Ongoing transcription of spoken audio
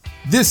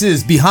This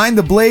is Behind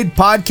the Blade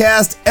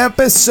Podcast,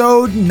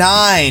 Episode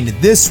 9.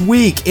 This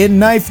week in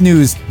Knife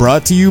News,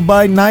 brought to you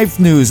by Knife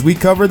News, we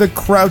cover the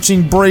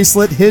Crouching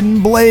Bracelet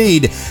Hidden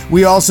Blade.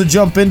 We also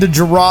jump into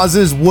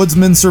Jaraz's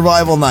Woodsman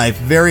Survival Knife.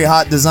 Very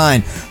hot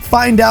design.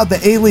 Find out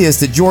the alias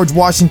that George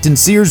Washington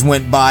Sears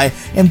went by,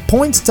 and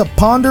points to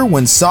ponder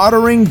when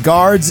soldering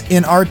guards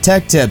in our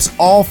tech tips.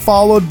 All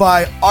followed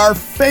by our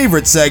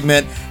favorite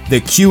segment, the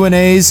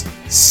Q&As.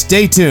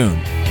 Stay tuned.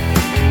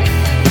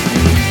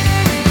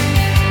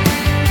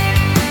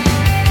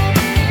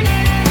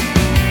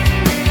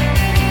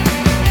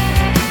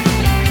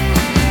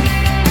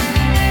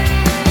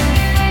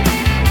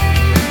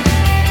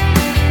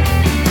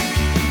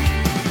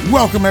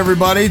 Welcome,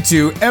 everybody,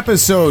 to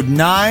Episode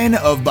 9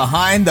 of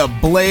Behind the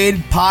Blade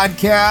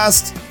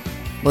Podcast.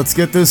 Let's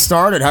get this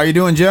started. How you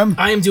doing, Jim?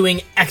 I am doing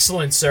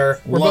excellent,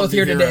 sir. We're both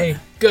here today.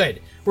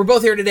 Good. We're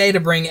both here today to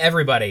bring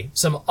everybody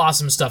some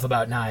awesome stuff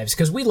about knives,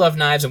 because we love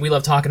knives and we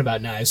love talking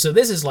about knives, so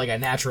this is like a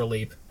natural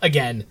leap.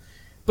 Again,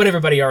 but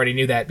everybody already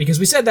knew that, because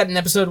we said that in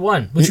Episode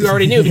 1, which you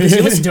already knew because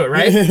you listened to it,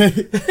 right?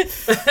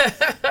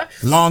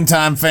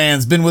 Longtime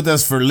fans, been with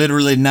us for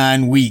literally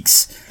 9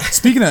 weeks.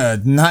 Speaking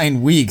of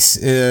 9 weeks,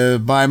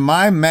 by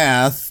my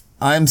math,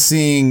 I'm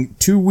seeing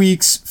 2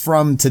 weeks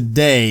from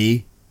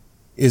today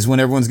is when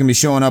everyone's going to be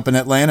showing up in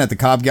Atlanta at the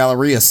Cobb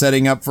Galleria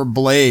setting up for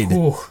Blade.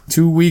 Ooh.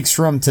 2 weeks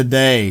from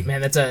today.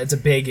 Man, that's a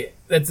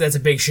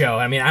big show.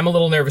 I mean, I'm a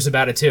little nervous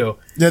about it too.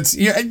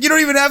 You don't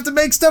even have to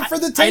make stuff for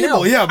the table. I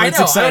know. Yeah, but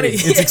it's exciting.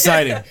 It's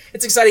exciting.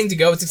 It's exciting to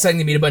go. It's exciting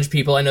to meet a bunch of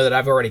people. I know that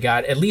I've already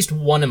got at least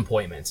one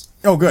appointment.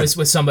 Oh, good.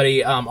 With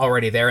somebody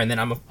already there, and then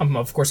I'm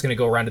of course going to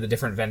go around to the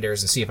different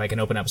vendors and see if I can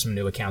open up some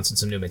new accounts and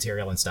some new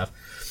material and stuff.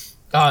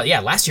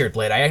 Last year at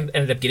Blade, I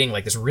ended up getting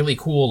like this really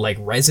cool like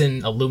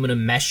resin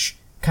aluminum mesh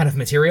kind of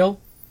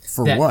material.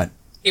 For what?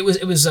 It was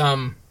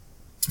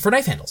for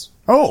knife handles.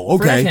 Oh,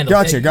 okay.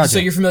 Gotcha. So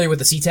you're familiar with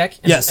the C-Tech?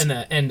 Yes.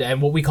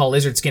 And what we call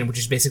lizard skin, which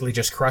is basically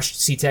just crushed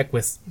C-Tech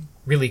with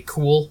really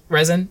cool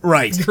resin.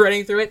 Right.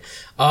 Running through it.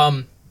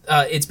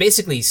 It's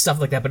basically stuff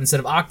like that, but instead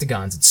of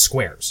octagons, it's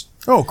squares.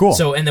 Oh, cool.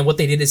 So, and then what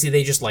they did is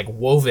they just like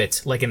wove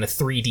it like in a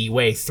 3D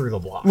way through the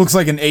block. Looks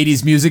like an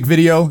 80s music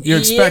video. You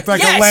expect a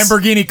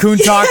Lamborghini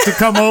Countach to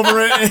come over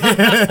it.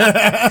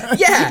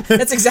 Yeah,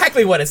 that's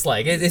exactly what it's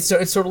like. It's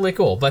totally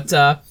cool. But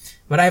I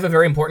have a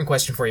very important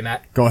question for you,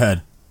 Matt. Go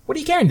ahead. What are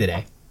you carrying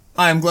today?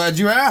 I'm glad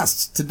you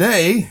asked.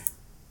 Today,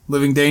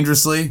 living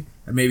dangerously,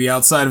 and maybe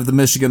outside of the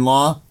Michigan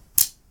law.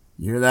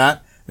 You hear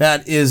that?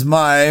 That is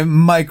my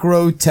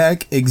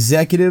Microtech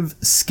Executive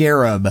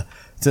Scarab.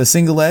 It's a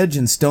single edge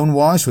and stone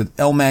wash with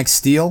Elmax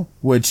steel,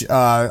 which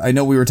I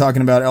know we were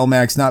talking about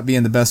Elmax not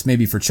being the best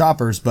maybe for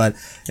choppers, but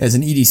as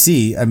an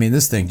EDC, I mean,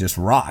 this thing just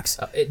rocks.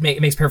 It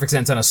makes perfect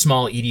sense on a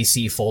small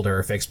EDC folder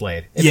or fixed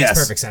blade. It makes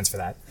perfect sense for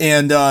that.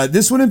 And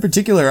this one in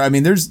particular, I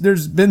mean,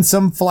 there's been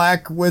some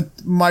flack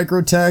with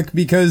Microtech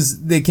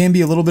because they can be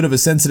a little bit of a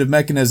sensitive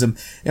mechanism.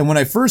 And when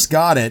I first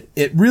got it,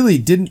 it really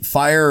didn't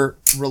fire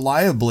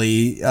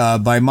reliably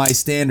by my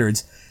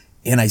standards.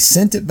 And I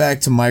sent it back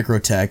to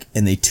Microtech,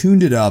 and they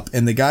tuned it up.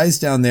 And the guys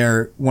down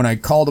there, when I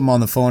called them on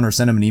the phone or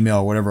sent them an email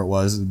or whatever it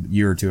was a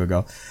year or two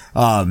ago,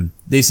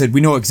 they said,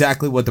 we know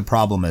exactly what the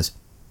problem is.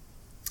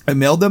 I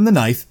mailed them the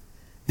knife.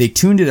 They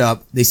tuned it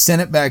up. They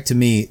sent it back to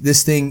me.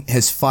 This thing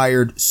has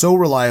fired so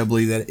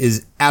reliably that it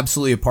is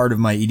absolutely a part of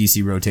my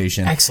EDC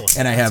rotation. Excellent.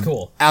 And I have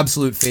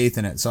absolute faith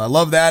in it. So I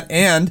love that.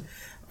 And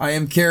I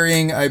am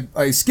carrying,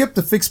 I skipped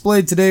the fixed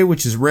blade today,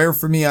 which is rare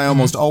for me. I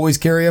almost always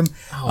carry them.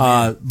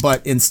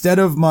 But instead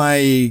of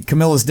my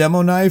Camilla's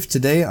demo knife,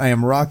 today I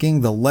am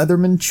rocking the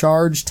Leatherman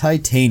Charged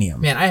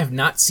Titanium. Man, I have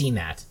not seen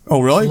that.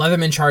 Oh, really?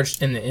 Leatherman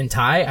Charged in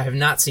Thai? I have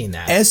not seen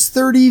that.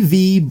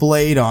 S30V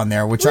blade on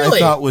there, which I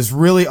thought was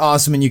really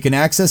awesome, and you can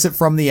access it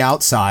from the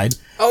outside.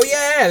 Oh,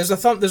 yeah, there's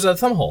a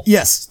thumb hole.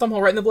 Yes. Thumb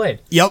hole right in the blade.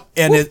 Yep,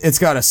 and it's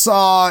got a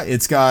saw,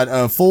 it's got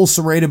a full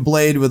serrated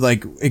blade with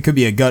like, it could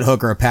be a gut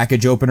hook or a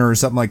package opener or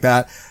something like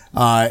that.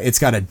 It's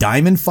got a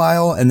diamond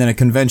file and then a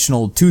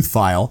conventional tooth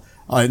file.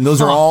 And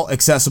those are all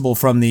accessible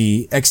from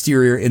the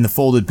exterior in the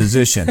folded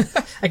position.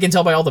 I can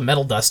tell by all the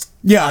metal dust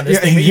on this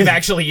thing that you've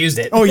actually used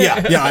it. Oh, yeah.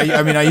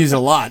 I mean, I use it a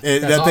lot.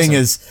 That awesome. Thing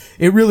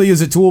it really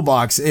is a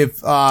toolbox.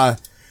 If,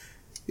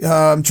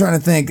 I'm trying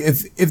to think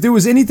if there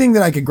was anything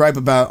that I could gripe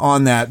about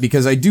on that,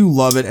 because I do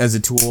love it as a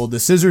tool. The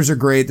scissors are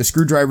great. The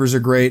screwdrivers are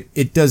great.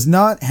 It does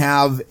not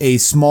have a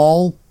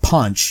small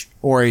punch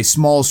or a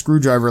small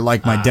screwdriver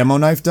like my demo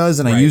knife does,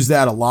 and I use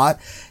that a lot.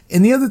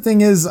 And the other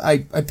thing is I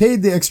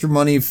paid the extra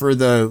money for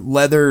the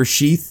leather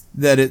sheath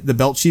the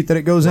belt sheath that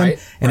it goes in,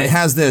 and it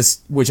has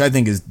this, which I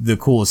think is the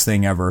coolest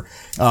thing ever.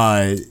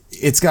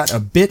 It's got a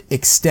bit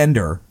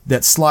extender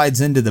that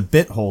slides into the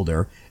bit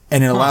holder,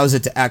 and it allows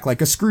it to act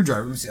like a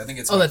screwdriver. Let me see. I think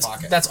it's in my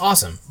pocket. That's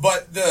awesome.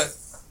 But there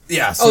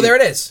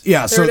it is.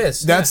 Yeah, there it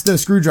is. That's the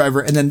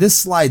screwdriver, and then this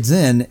slides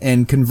in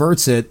and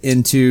converts it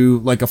into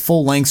like a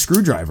full-length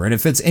screwdriver, and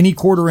it fits any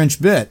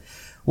 1/4-inch bit.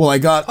 Well, I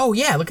got... Oh,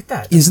 yeah, look at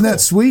that. Isn't that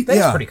sweet?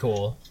 That's pretty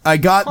cool. I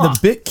got the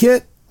bit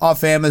kit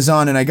off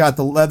Amazon, and I got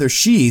the leather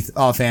sheath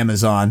off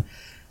Amazon.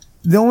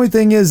 The only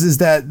thing is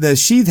that the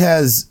sheath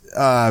has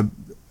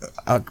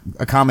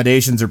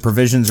accommodations or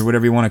provisions or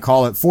whatever you want to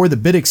call it for the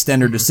bit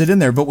extender to sit in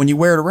there, but when you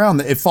wear it around,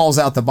 it falls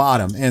out the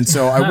bottom. And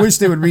so I wish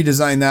they would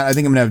redesign that. I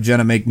think I'm gonna have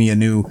Jenna make me a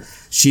new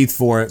sheath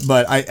for it.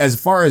 But as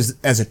far as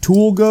a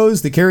tool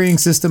goes, the carrying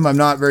system I'm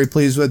not very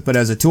pleased with, but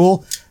as a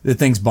tool, the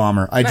thing's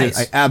bomber.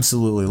 I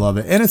absolutely love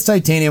it. And it's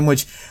titanium,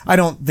 which I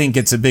don't think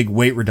it's a big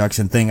weight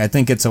reduction thing. I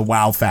think it's a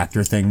wow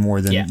factor thing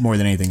more than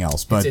anything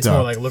else. But it's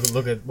more like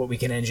look at what we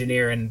can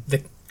engineer, and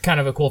the kind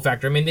of a cool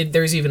factor. I mean,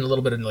 there's even a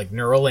little bit of like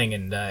knurling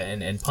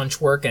and punch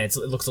work, and it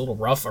looks a little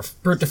rough or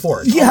brute to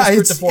forge. Yeah,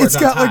 it's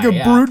got like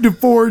a brute to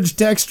forge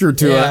texture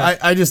to it.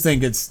 I just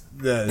think it's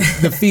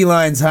the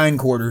feline's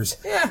hindquarters,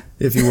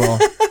 if you will.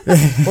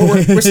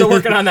 Well, we're still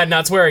working on that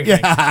not swearing thing.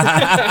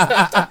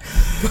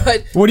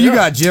 But what do you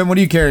got, Jim? What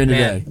are you carrying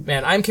today?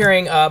 Man, I'm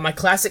carrying my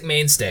classic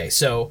mainstay.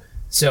 So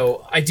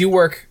I do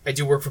work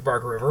for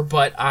Barker River,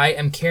 but I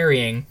am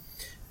carrying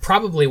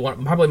probably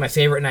my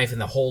favorite knife in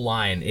the whole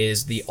line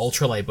is the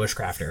Ultralight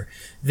Bushcrafter.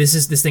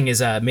 This thing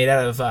is made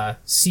out of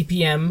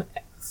CPM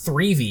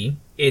 3V.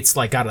 It's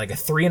got a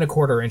 3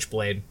 1/4 inch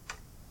blade,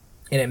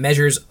 and it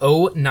measures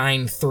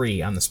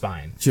 0.93 on the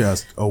spine.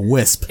 Just a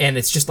wisp. And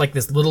it's just like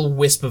this little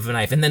wisp of a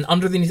knife. And then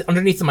underneath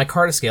the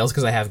micarta scales,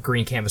 because I have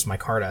green canvas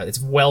micarta, it's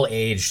well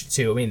aged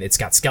too. I mean, it's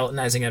got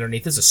skeletonizing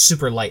underneath. It's a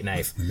super light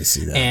knife. Let me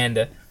see that.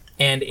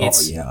 And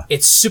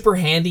it's super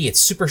handy. It's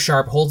super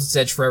sharp. Holds its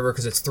edge forever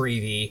because it's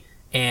 3V.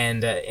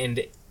 And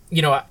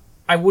you know,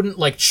 I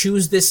wouldn't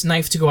choose this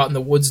knife to go out in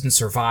the woods and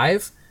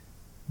survive.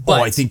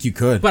 But, I think you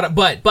could.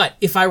 But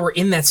if I were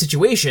in that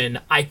situation,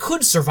 I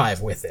could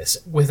survive with this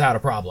without a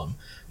problem.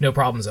 No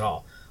problems at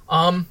all.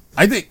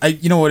 I think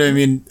you know what I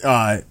mean.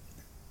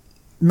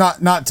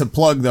 Not to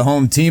plug the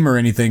home team or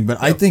anything,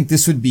 but I think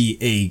this would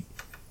be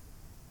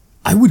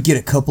I would get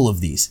a couple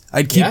of these.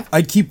 I'd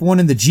keep one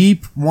in the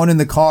Jeep, one in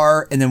the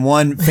car, and then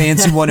one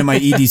fancy one in my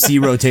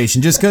EDC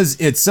rotation, just because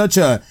it's such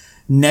a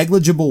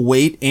negligible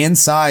weight and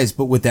size,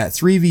 but with that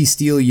 3V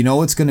steel, you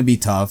know it's going to be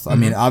tough. I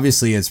mean,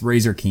 obviously it's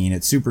razor keen,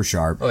 it's super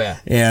sharp. Oh yeah,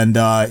 and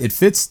it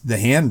fits the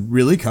hand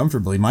really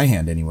comfortably. My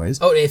hand, anyways.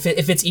 Oh, if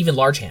it's even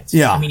large hands.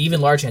 Yeah, I mean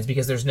even large hands,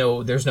 because there's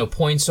no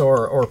points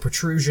or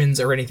protrusions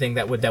or anything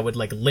that would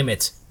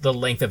limit the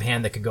length of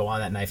hand that could go on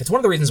that knife. It's one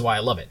of the reasons why I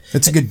love it.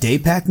 It's a good day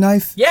pack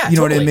knife. Yeah, you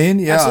know totally. what I mean.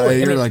 Yeah, absolutely.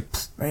 you're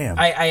bam.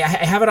 I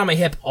have it on my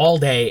hip all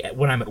day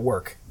when I'm at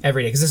work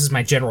every day, because this is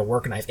my general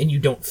work knife, and you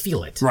don't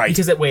feel it, right?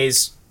 Because it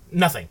weighs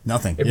nothing.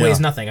 It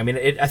weighs nothing. I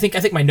mean, I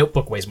think my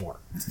notebook weighs more.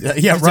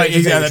 Yeah, right.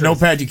 That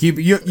notepad you keep.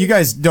 You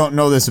guys don't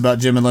know this about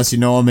Jim unless you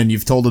know him and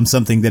you've told him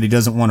something that he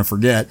doesn't want to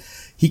forget.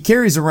 He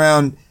carries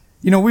around.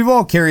 You know, we've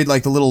all carried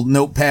the little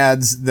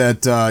notepads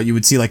that you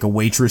would see a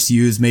waitress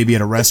use maybe at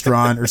a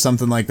restaurant or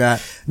something like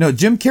that. No,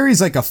 Jim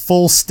carries a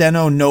full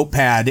steno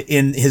notepad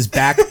in his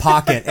back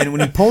pocket, and when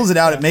he pulls it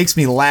out, it makes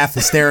me laugh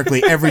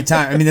hysterically every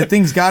time. I mean, the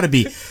thing's got to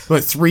be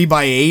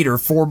 3x8 or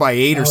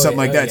 4x8 or something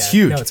like that. It's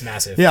huge. No, it's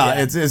massive.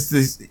 Yeah.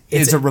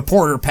 It's a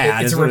reporter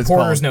pad. It's a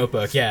reporter's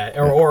notebook. Yeah,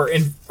 or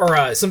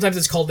sometimes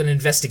it's called an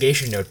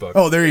investigation notebook.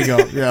 Oh, there you go.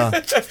 Yeah,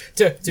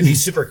 to be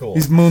super cool.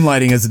 He's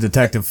moonlighting as a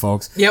detective,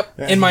 folks. Yep,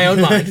 in my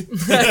own mind.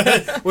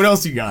 What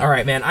else you got? All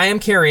right, man. I am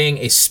carrying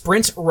a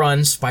Sprint Run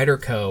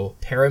Spyderco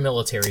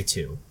Paramilitary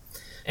 2.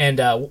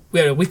 And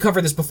we've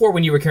covered this before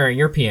when you were carrying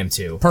your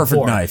PM2.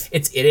 Perfect knife.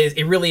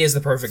 It really is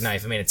the perfect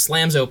knife. I mean, it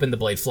slams open, the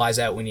blade flies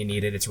out when you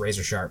need it. It's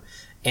razor sharp.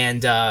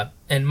 And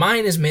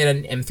mine is made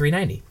on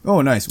M390.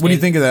 Oh, nice. What do you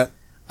think of that?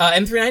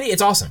 M390,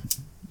 it's awesome.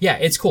 Yeah,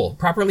 it's cool.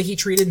 Properly heat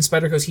treated, and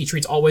Spyderco's heat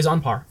treat's always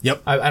on par.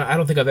 Yep. I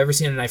don't think I've ever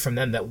seen a knife from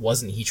them that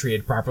wasn't heat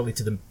treated properly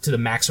to the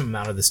maximum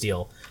amount of the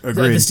steel.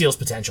 Agreed. The steel's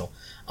potential.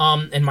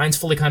 And mine's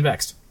fully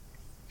convexed.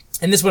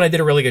 And this one I did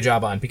a really good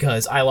job on,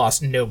 because I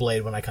lost no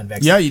blade when I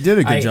convexed. Yeah, you did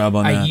a good job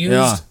on that. I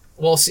used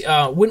well, see,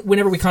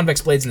 whenever we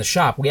convex blades in the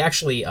shop, we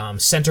actually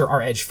center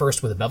our edge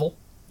first with a bevel.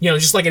 You know,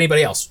 just like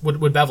anybody else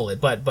would bevel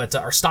it, but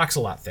our stock's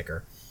a lot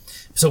thicker.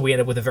 So we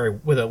end up with a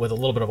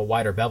little bit of a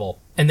wider bevel,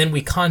 and then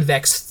we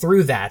convex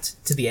through that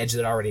to the edge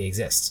that already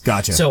exists.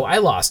 Gotcha. So I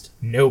lost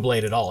no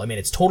blade at all. I mean,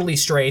 it's totally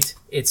straight.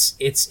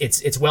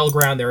 It's well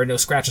ground. There are no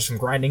scratches from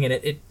grinding in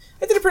it.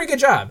 I did a pretty good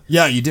job.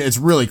 Yeah, you did. It's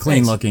really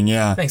clean looking.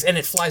 Yeah. Thanks. And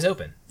it flies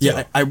open.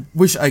 Yeah, I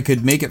wish I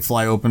could make it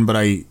fly open, but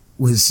I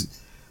was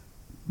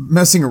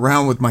messing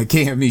around with my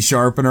KME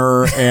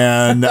sharpener,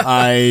 and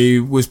I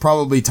was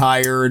probably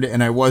tired,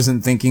 and I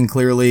wasn't thinking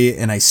clearly,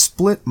 and I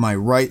split my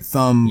right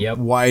thumb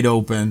wide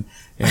open,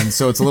 and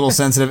so it's a little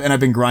sensitive, and I've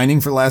been grinding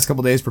for the last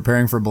couple of days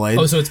preparing for blade.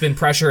 Oh, so it's been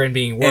pressure and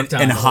being worked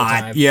on and the whole hot.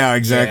 time. Yeah,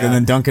 exactly. Yeah. And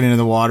then dunking into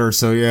the water,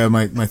 so yeah,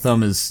 my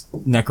thumb is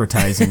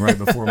necrotizing right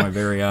before my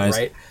very eyes.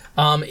 Right.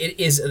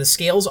 The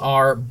scales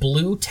are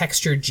blue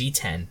textured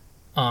G10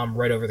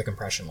 right over the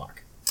compression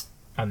lock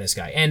on this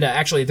guy. And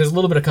actually, there's a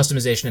little bit of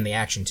customization in the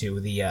action too.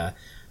 The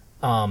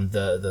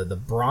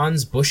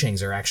bronze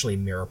bushings are actually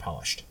mirror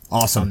polished.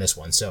 Awesome. On this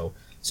one, so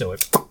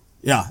it.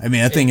 Yeah, I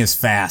mean that thing is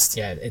fast.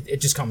 Yeah,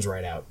 it just comes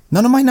right out.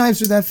 None of my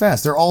knives are that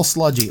fast. They're all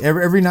sludgy.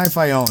 Every knife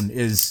I own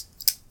is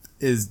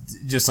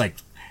just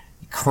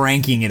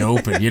cranking it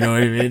open. You know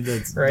what I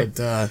mean? Right.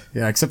 But,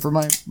 yeah, except for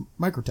my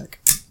Microtech.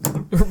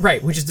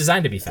 Right, which is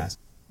designed to be fast.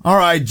 All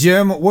right,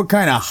 Jim, what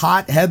kind of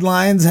hot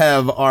headlines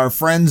have our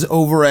friends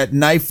over at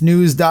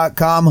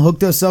knifenews.com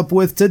hooked us up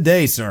with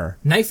today, sir?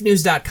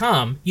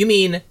 Knifenews.com? You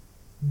mean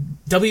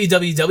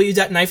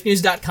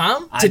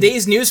www.knifenews.com?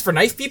 Today's news for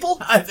knife people?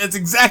 That's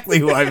exactly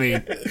who I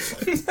mean.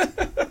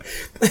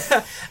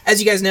 As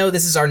you guys know,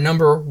 this is our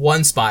number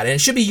one spot, and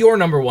it should be your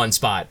number one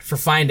spot for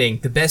finding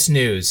the best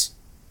news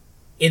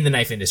in the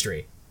knife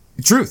industry.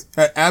 Truth.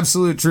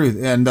 Absolute truth.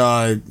 And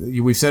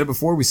we've said it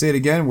before, we say it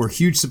again, we're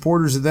huge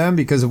supporters of them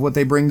because of what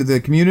they bring to the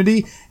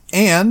community,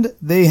 and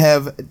they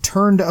have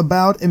turned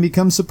about and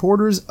become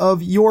supporters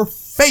of your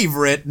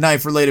favorite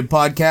knife-related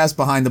podcast,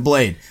 Behind the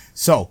Blade.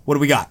 So, what do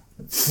we got?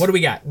 What do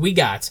we got? We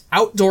got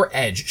Outdoor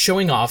Edge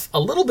showing off a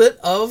little bit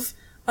of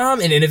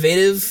an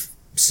innovative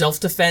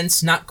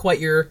self-defense, not quite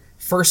your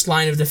first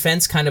line of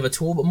defense kind of a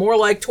tool, but more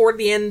like toward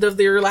the end of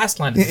their last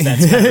line of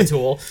defense kind of a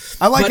tool.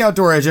 I like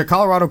Outdoor Edge, a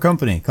Colorado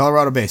company,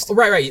 Colorado based.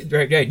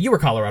 Right. You were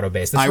Colorado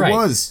based. That's right. I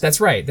was.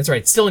 That's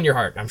right. Still in your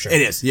heart, I'm sure.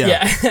 It is,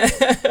 yeah.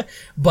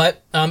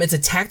 But it's a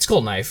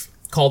tactical knife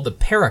called the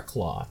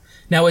Paraclaw.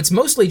 Now, it's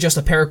mostly just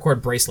a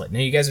paracord bracelet. Now,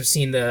 you guys have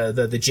seen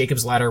the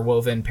Jacob's Ladder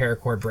woven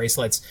paracord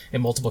bracelets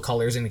in multiple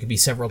colors, and it could be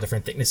several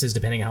different thicknesses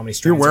depending on how many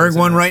strands. You're wearing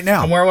one right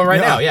now. I'm wearing one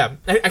right now, yeah.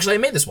 Actually, I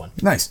made this one.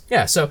 Nice.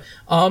 Yeah, so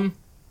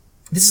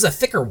this is a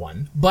thicker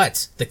one,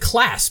 but the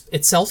clasp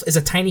itself is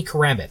a tiny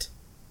karambit.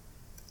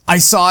 I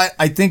saw it.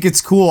 I think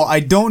it's cool. I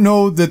don't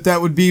know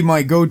that would be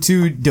my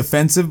go-to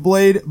defensive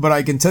blade, but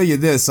I can tell you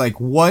this, like,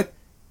 what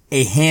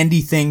a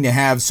handy thing to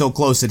have so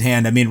close at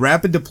hand. I mean,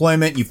 rapid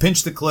deployment, you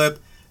pinch the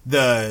clip,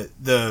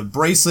 the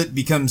bracelet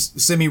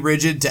becomes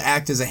semi-rigid to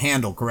act as a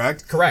handle,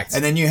 correct? Correct.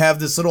 And then you have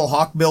this little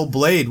hawkbill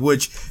blade,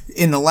 which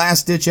in the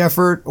last-ditch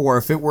effort, or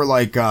if it were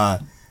like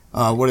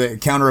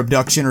counter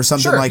abduction or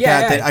something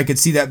that I could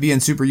see that being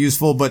super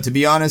useful. But to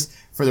be honest,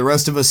 for the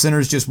rest of us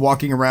sinners just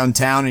walking around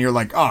town and you're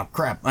like, oh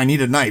crap, I need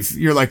a knife.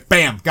 You're like,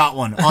 bam, got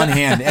one on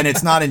hand. And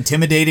it's not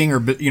intimidating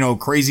or,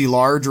 crazy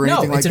large or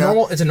anything like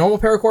that. It's a normal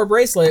paracord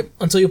bracelet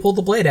until you pull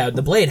the blade out.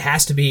 The blade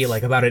has to be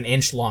like about an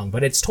inch long,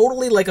 but it's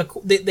totally like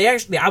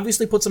they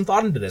obviously put some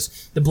thought into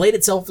this. The blade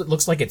itself, it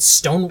looks like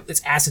it's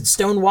acid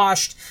stone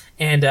washed.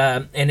 And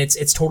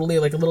it's totally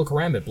like a little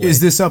karambit blade. Is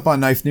this up on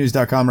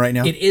knifenews.com right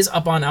now? It is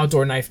up on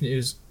Outdoor Knife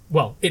News.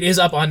 Well, it is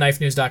up on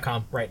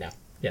knifenews.com right now.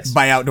 Yes.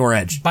 By Outdoor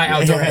Edge. By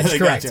Outdoor Edge,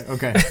 correct. Gotcha.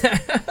 Okay.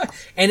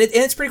 and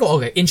it's pretty cool.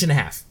 Okay, inch and a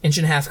half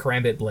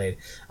karambit blade.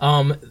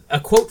 A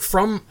quote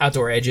from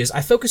Outdoor Edge is,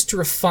 "I focused to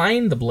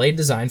refine the blade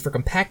design for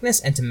compactness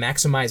and to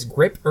maximize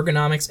grip,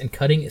 ergonomics, and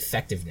cutting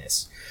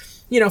effectiveness."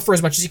 For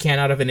as much as you can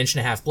out of an inch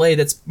and a half blade,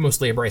 that's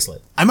mostly a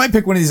bracelet. I might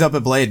pick one of these up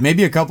at Blade.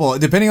 Maybe a couple.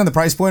 Depending on the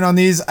price point on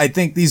these, I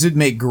think these would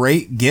make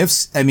great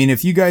gifts. I mean,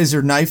 if you guys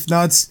are knife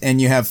nuts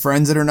and you have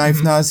friends that are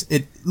knife nuts,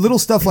 little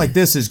stuff like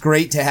this is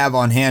great to have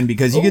on hand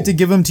because you get to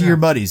give them to your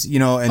buddies,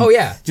 and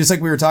just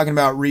like we were talking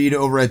about, Reed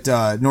over at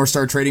North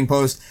Star Trading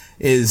Post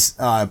is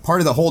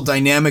part of the whole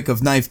dynamic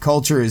of knife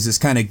culture is this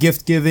kind of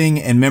gift giving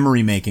and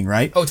memory making,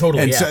 right? Oh,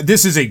 totally. And so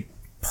this is a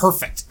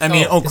perfect. I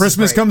mean,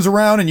 Christmas comes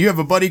around and you have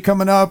a buddy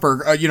coming up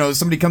or,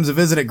 somebody comes to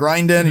visit at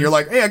Grindin and you're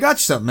like, hey, I got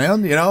you something,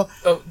 man,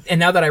 Oh, and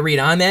now that I read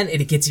on, man,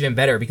 it gets even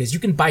better because you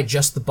can buy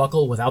just the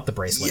buckle without the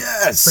bracelet.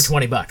 Yes. For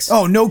 $20.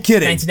 Oh, no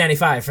kidding.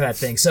 $19.95 for that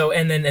thing. So,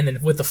 and then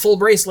with the full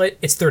bracelet,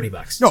 it's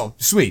 $30. Oh,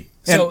 sweet.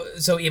 So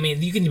I mean,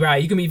 you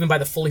can even buy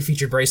the fully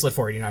featured bracelet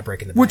for it. You're not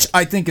breaking the bank. Which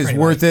I think is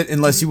worth it,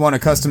 unless you want to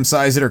custom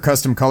size it or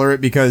custom color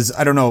it. Because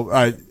I don't know,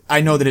 I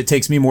know that it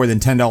takes me more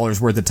than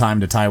 $10 worth of time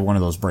to tie one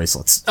of those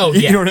bracelets. Oh yeah,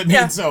 you know what I mean?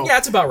 Yeah, so, yeah,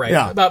 it's about right.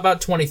 Yeah.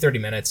 About 20-30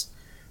 minutes.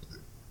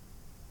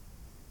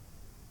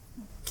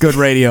 Good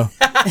radio.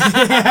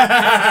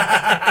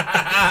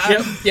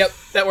 Yep,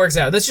 that works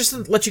out. That's just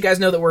to let you guys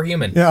know that we're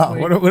human. Yeah.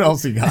 What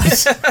else you got?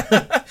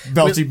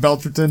 Belchy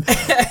Belcherton.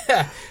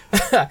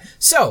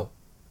 So.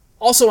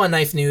 Also on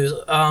Knife News,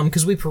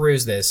 because we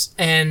perused this,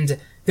 and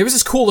there was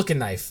this cool-looking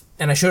knife,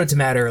 and I showed it to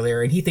Matt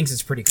earlier, and he thinks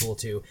it's pretty cool,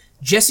 too.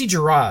 Jesse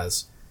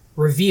Giraz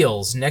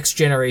reveals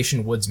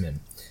next-generation woodsman.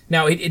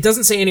 Now, it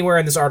doesn't say anywhere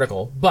in this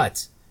article,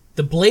 but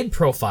the blade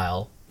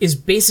profile is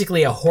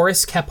basically a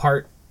Horace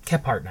Kephart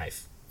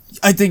knife.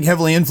 I think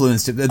heavily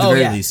influenced it, at the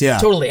very least, yeah.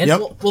 Totally. And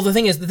well, the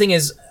thing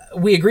is,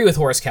 we agree with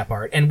Horace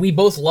Kephart, and we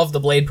both love the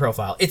blade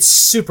profile.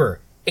 It's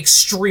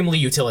extremely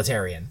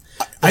utilitarian.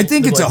 I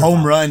think it's a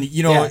home run.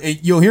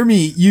 You'll hear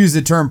me use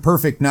the term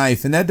perfect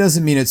knife, and that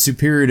doesn't mean it's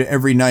superior to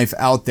every knife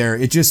out there.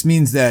 It just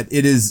means that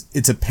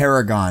it's a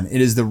paragon.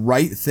 It is the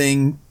right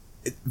thing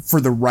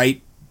for the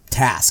right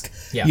task.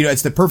 Yeah.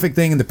 It's the perfect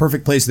thing in the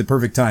perfect place at the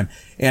perfect time.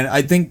 And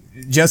I think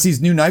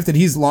Jesse's new knife that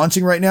he's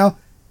launching right now,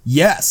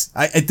 yes,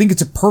 I think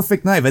it's a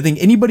perfect knife. I think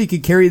anybody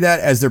could carry that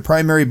as their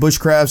primary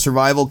bushcraft,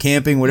 survival,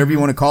 camping, whatever you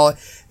want to call it.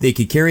 They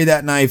could carry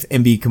that knife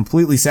and be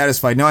completely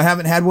satisfied. Now, I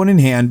haven't had one in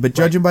hand, but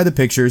judging by the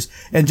pictures,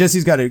 and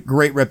Jesse's got a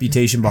great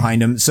reputation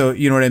behind him, so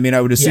you know what I mean? I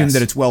would assume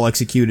that it's well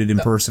executed in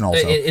person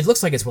also. It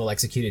looks like it's well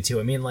executed, too.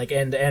 I mean,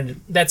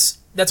 and that's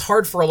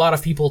hard for a lot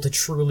of people to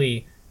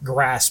truly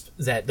grasp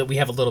that we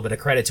have a little bit of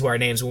credit to our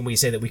names when we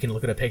say that we can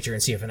look at a picture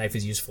and see if a knife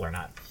is useful or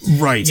not.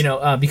 Right.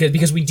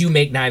 Because we do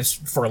make knives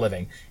for a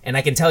living, and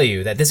I can tell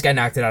you that this guy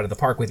knocked it out of the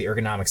park with the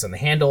ergonomics on the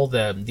handle,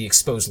 the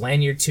exposed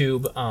lanyard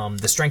tube,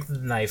 the strength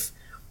of the knife,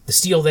 the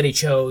steel that he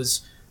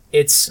chose.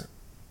 It's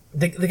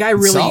the guy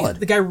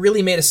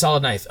really made a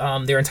solid knife.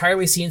 They're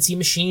entirely CNC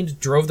machined,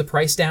 drove the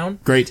price down.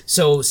 Great.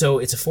 So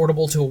it's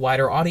affordable to a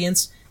wider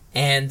audience,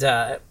 and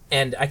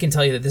I can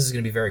tell you that this is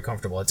going to be very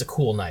comfortable. It's a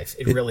cool knife.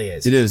 It really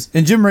is. It is.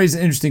 And Jim raised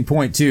an interesting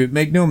point, too.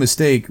 Make no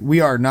mistake, we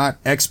are not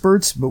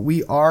experts, but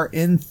we are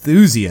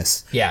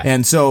enthusiasts. Yeah.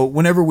 And so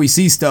whenever we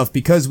see stuff,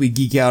 because we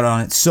geek out on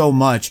it so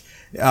much,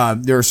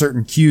 there are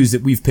certain cues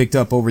that we've picked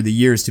up over the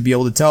years to be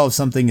able to tell if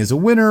something is a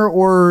winner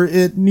or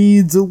it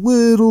needs a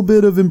little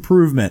bit of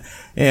improvement.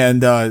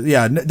 And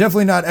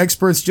definitely not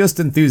experts, just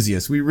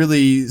enthusiasts. We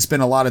really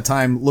spend a lot of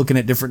time looking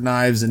at different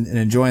knives and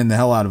enjoying the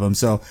hell out of them.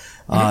 So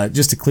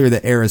just to clear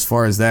the air as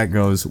far as that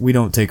goes, we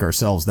don't take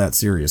ourselves that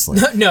seriously.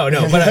 No,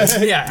 but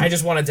I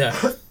just wanted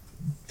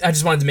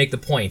to make the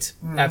point.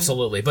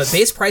 Absolutely. But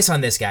base price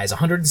on this guy is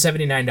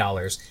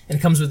 $179, and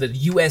it comes with a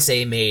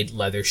USA-made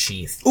leather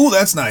sheath. Oh,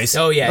 that's nice.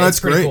 Oh, yeah. That's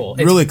pretty great. cool.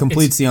 Really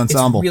completes the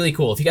ensemble. It's really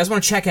cool. If you guys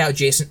want to check out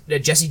Jesse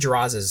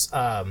Jaraz's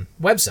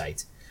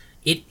website,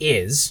 it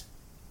is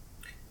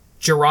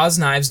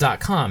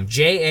JarazKnives.com.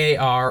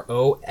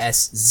 JAROSZ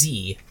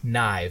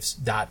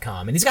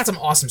knives.com. And he's got some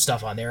awesome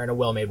stuff on there and a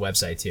well-made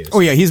website, too. Oh,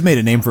 yeah. He's made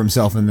a name for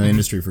himself in the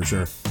industry for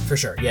sure. For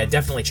sure. Yeah,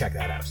 definitely check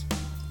that out.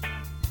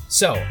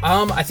 So,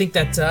 I think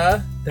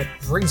that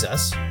brings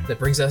us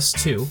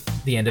to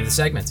the end of the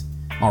segment.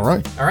 All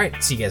right.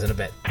 See you guys in a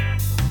bit.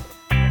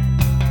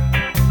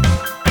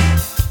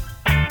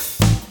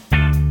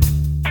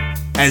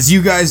 As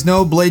you guys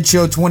know, Blade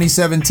Show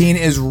 2017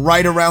 is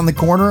right around the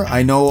corner.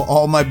 I know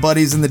all my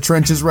buddies in the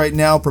trenches right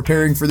now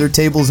preparing for their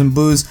tables and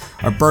booze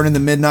are burning the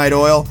midnight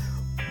oil.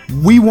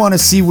 We want to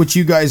see what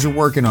you guys are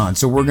working on,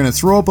 so we're going to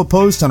throw up a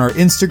post on our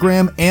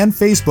Instagram and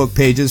Facebook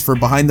pages for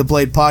Behind the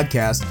Blade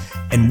Podcast,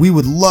 and we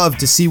would love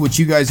to see what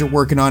you guys are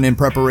working on in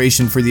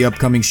preparation for the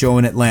upcoming show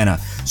in Atlanta.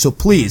 So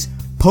please,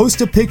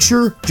 post a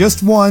picture,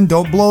 just one,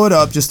 don't blow it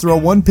up, just throw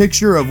one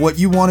picture of what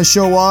you want to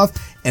show off,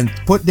 and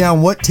put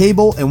down what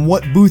table and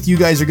what booth you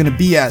guys are going to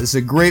be at. It's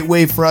a great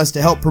way for us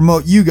to help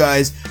promote you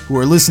guys who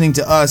are listening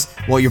to us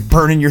while you're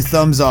burning your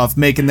thumbs off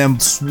making them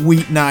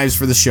sweet knives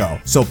for the show.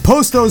 So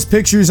post those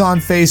pictures on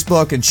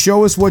Facebook and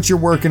show us what you're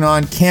working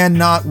on.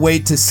 Cannot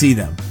wait to see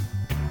them.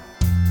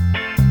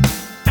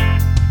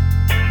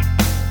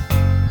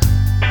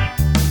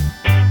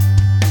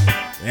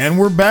 And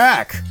we're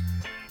back.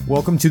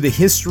 Welcome to the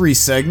history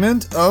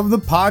segment of the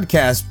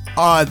podcast.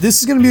 This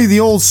is going to be the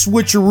old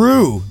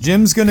switcheroo.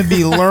 Jim's going to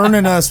be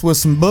learning us with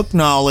some book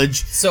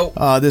knowledge. So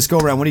this go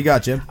around. What do you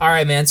got, Jim? All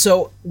right, man.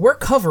 So we're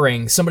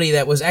covering somebody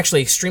that was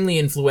actually extremely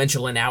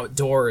influential in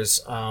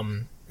outdoors,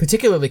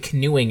 particularly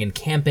canoeing and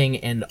camping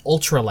and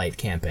ultralight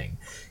camping.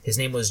 His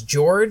name was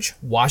George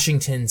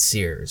Washington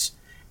Sears.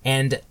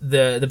 And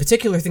the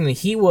particular thing that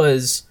he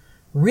was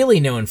really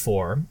known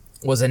for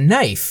was a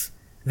knife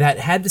that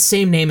had the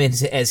same name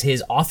as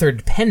his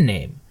authored pen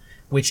name,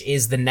 which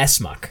is the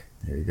Nessmuk.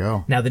 There you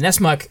go. Now the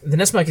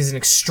Nessmuk is an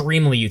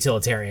extremely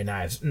utilitarian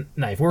knife.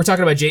 We were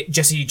talking about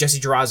Jesse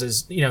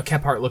Jaraz's,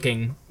 Kephart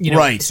looking,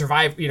 right.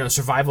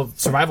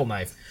 survival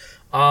knife.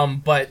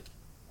 But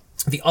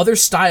the other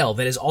style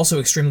that is also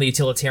extremely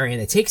utilitarian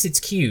that takes its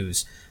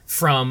cues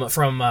from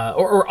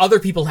other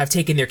people have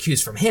taken their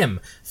cues from him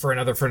for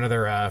another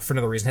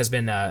reason has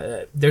been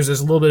there's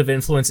a little bit of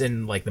influence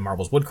in like the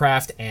Marbles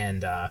Woodcraft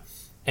and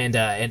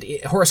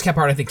Horace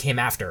Kephart, I think, came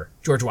after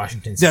George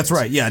Washington Sears. That's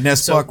right. Yeah,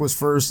 Nessmuk was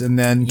first, and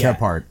then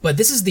Kephart. But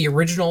this is the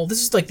original.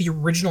 This is like the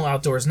original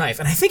outdoors knife,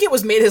 and I think it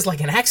was made as like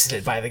an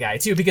accident by the guy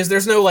too, because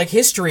there's no like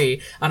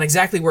history on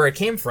exactly where it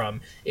came from.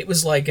 It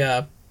was like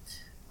it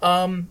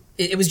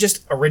was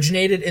just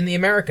originated in the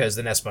Americas,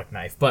 the Nessmuk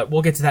knife. But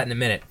we'll get to that in a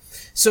minute.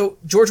 So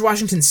George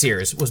Washington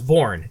Sears was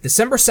born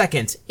December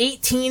 2nd,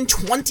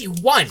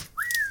 1821.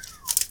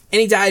 And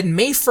he died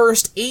May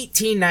 1st,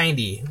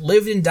 1890.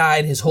 Lived and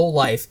died his whole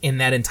life in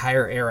that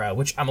entire era,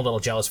 which I'm a little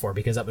jealous for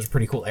because that was a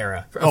pretty cool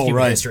era of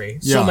human history.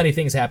 Yeah. So many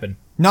things happened.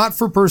 Not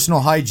for personal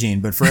hygiene,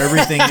 but for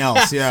everything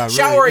else. Yeah, really.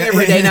 Showering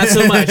every day, not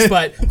so much,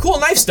 but cool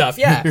knife stuff,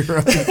 yeah.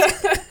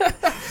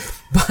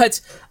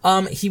 But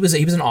he was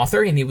an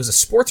author and he was a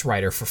sports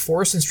writer for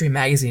Forest and Stream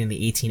magazine in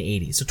the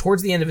 1880s. So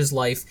towards the end of his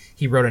life,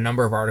 he wrote a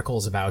number of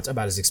articles about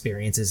his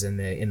experiences in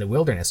the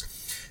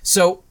wilderness.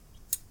 So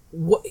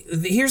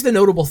here's the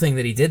notable thing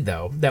that he did,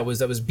 though, that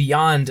was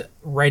beyond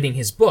writing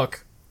his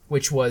book,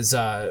 which was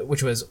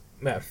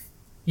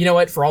you know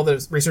what? For all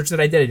the research that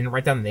I did, I didn't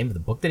write down the name of the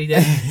book that he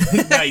did.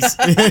 Nice.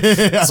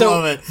 I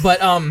love it.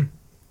 But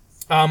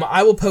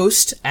I will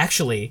post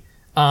actually,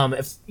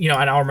 if and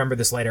I'll remember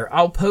this later.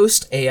 I'll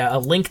post a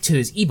link to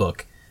his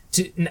ebook,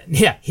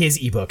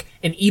 his ebook,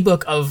 an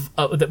ebook of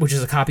which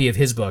is a copy of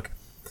his book,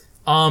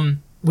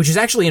 which is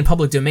actually in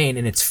public domain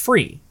and it's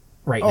free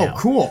right now. Oh,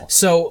 cool.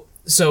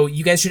 So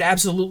you guys should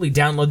absolutely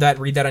download that,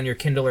 read that on your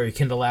Kindle or your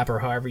Kindle app or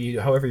however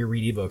you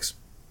read ebooks,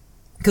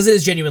 because it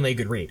is genuinely a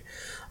good read.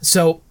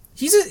 So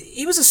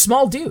he was a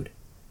small dude.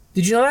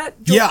 Did you know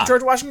that?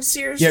 George Washington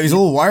Sears? Yeah, he's a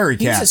little wiry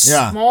cat. He was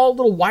a small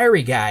little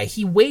wiry guy.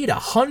 He weighed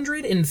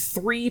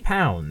 103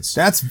 pounds.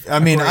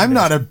 I'm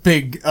not a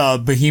big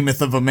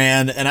behemoth of a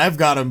man, and I've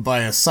got him by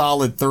a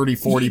solid 30,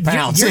 40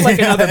 pounds. You're like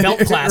another belt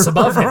class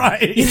above him.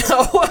 Right. You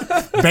know?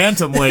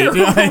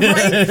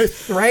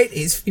 Bantamweight. Right?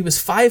 He was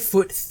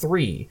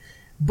 5'3",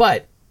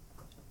 but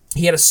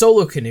he had a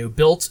solo canoe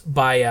built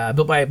by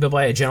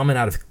a gentleman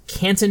out of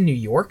Canton, New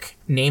York,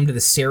 named the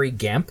Sari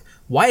Gamp.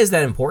 Why is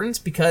that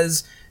important?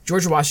 Because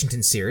George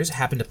Washington Sears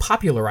happened to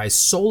popularize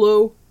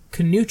solo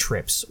canoe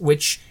trips,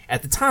 which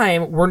at the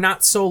time were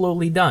not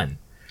solely done.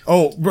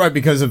 Oh, right,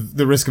 because of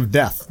the risk of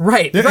death.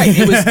 Right.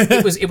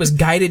 It was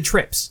guided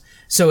trips.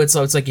 So it's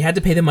like you had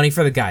to pay the money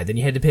for the guide, then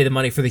you had to pay the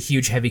money for the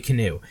huge heavy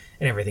canoe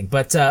and everything.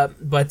 But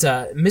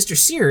Mr.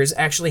 Sears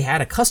actually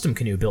had a custom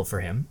canoe built for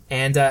him,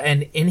 and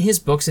in his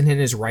books and in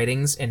his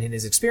writings and in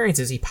his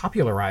experiences, he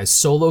popularized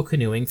solo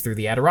canoeing through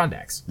the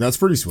Adirondacks. That's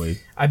pretty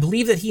sweet. I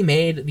believe that he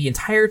made the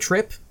entire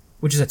trip,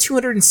 which is a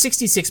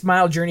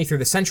 266-mile journey through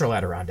the central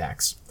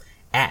Adirondacks,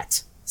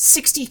 at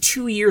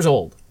 62 years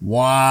old.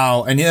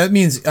 Wow. And that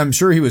means, I'm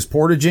sure he was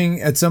portaging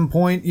at some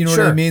point, you know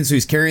what I mean? So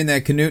he's carrying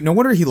that canoe. No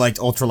wonder he liked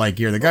ultralight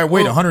gear. The guy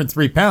weighed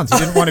 103 pounds. He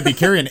didn't want to be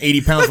carrying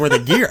 80 pounds worth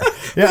of gear.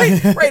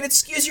 Yeah. Right. It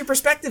skews your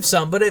perspective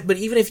some, but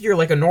even if you're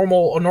like a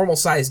normal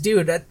sized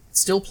dude, that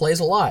still plays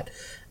a lot.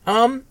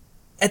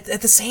 At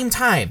the same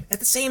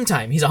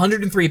time, he's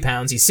 103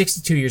 pounds, he's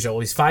 62 years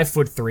old, he's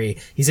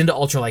 5'3", he's into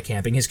ultralight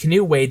camping, his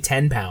canoe weighed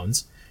 10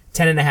 pounds,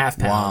 10.5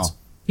 pounds. Wow.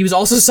 He was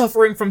also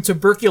suffering from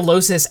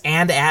tuberculosis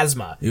and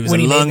asthma when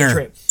he lunger. made the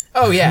trip.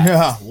 Oh, yeah.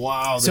 Yeah,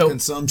 wow, the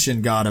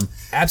consumption got him.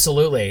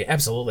 Absolutely.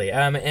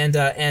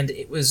 And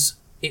it was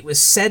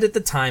said at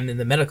the time in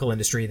the medical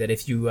industry that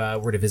if you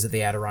were to visit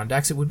the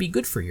Adirondacks, it would be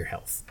good for your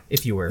health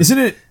if you were. Isn't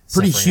it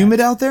pretty humid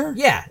out there?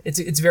 Yeah,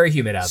 it's very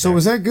humid out there. So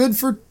was that good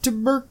for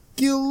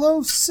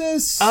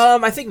tuberculosis?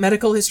 I think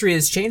medical history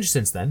has changed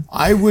since then.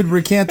 I would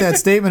recant that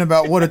statement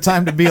about what a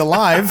time to be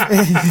alive.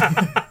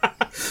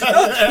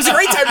 It was a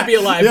great time to be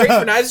alive. Great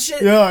for knives and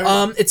shit.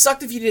 Yeah. It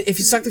sucked if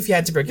you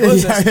had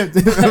tuberculosis. Yeah,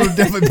 that would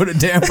definitely put a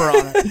damper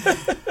on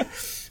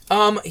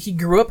it. He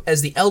grew up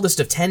as the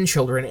eldest of 10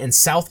 children in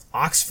South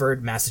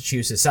Oxford,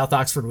 Massachusetts. South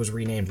Oxford was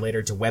renamed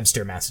later to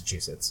Webster,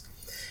 Massachusetts.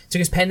 Took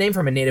his pen name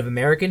from a Native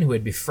American who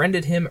had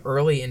befriended him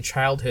early in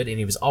childhood, and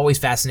he was always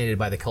fascinated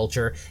by the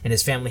culture, and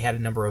his family had a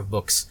number of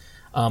books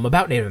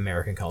about Native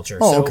American culture.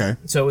 Okay.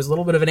 So it was a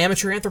little bit of an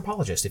amateur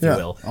anthropologist, if you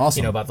will.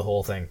 Awesome. About the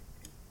whole thing.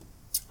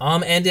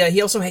 And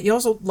he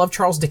also loved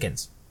Charles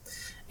Dickens.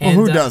 And,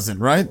 who doesn't,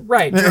 right?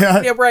 Right.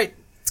 Yeah, right.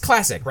 It's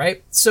classic,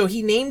 right? So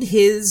he named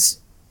his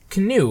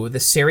canoe the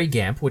Sari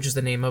Gamp, which is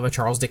the name of a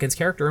Charles Dickens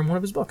character in one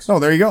of his books. Oh,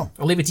 there you go.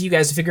 I'll leave it to you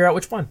guys to figure out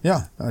which one.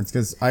 Yeah, it's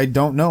because I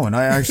don't know, and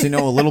I actually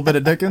know a little bit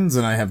of Dickens,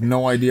 and I have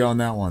no idea on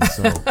that one.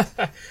 So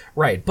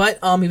right, but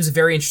he was a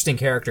very interesting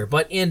character.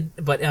 But in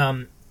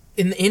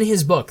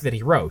his book that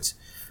he wrote,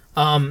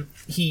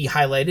 he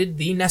highlighted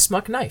the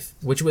Nessmuk knife,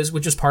 which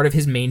was part of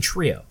his main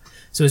trio.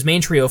 So his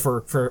main trio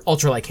for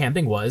ultralight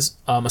camping was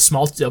a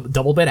small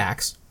double bit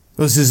axe.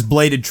 It was his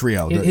bladed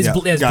trio. His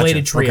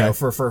bladed trio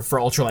for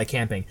ultralight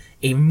camping.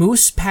 A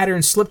moose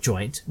pattern slip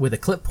joint with a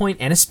clip point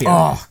and a spear.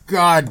 Oh,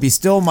 God, be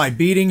still my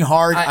beating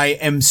heart. I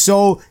am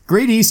so...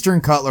 Great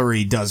Eastern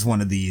Cutlery does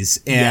one of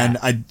these, and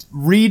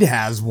Reed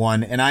has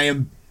one, and I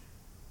am...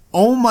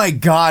 Oh, my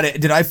God,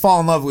 did I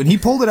fall in love when he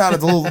pulled it out of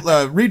the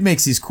little... Reed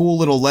makes these cool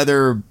little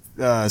leather...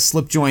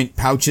 slip joint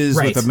pouches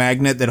with a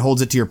magnet that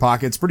holds it to your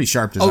pocket. It's pretty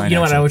sharp design. Oh, you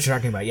know what? I know what you're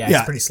talking about. Yeah,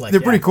 it's pretty slick. They're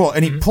pretty cool.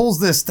 And he pulls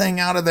this thing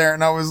out of there,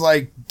 and I was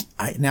like,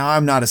 now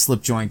I'm not a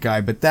slip joint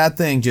guy, but that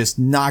thing just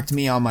knocked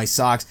me on my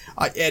socks.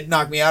 It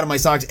knocked me out of my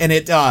socks, and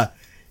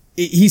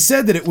he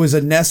said that it was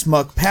a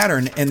Nessmuk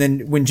pattern, and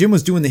then when Jim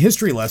was doing the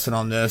history lesson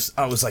on this,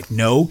 I was like,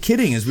 no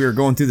kidding. As we were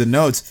going through the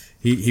notes,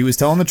 he was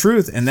telling the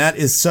truth, and that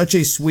is such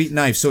a sweet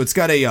knife. So it's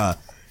got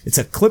it's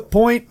a clip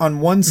point on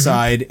one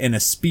side and a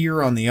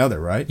spear on the other,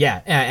 right?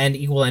 Yeah, and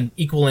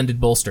equal-ended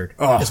bolstered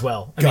as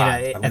well.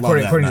 I mean,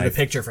 according to the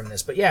picture from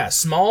this. But yeah, a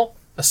small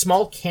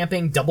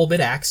camping double bit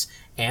axe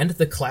and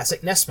the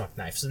classic Nessmuk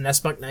knife. So the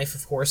Nessmuk knife,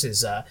 of course,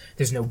 is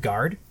there's no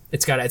guard.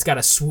 It's got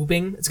a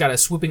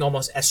swooping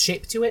almost S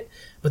shape to it,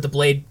 but the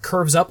blade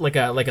curves up like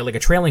a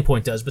trailing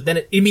point does. But then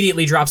it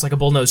immediately drops like a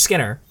bullnose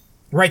Skinner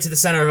right to the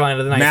center of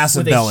the knife.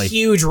 Massive with belly. A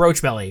huge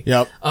roach belly.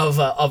 Yep. of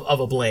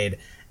a blade.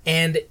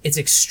 And it's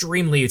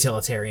extremely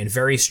utilitarian,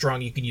 very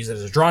strong. You can use it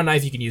as a draw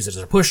knife, you can use it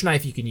as a push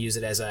knife, you can use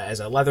it as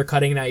a leather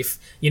cutting knife,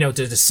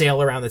 to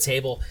sail around the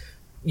table,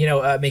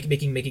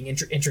 making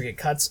intricate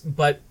cuts.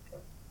 But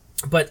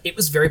it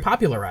was very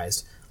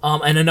popularized,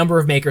 and a number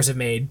of makers have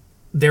made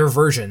their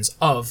versions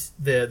of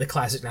the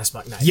classic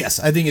Nessmuk knife. Yes,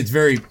 I think it's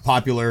very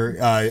popular.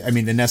 I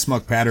mean, the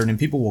Nessmuk pattern, and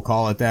people will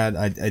call it that.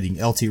 I think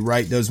LT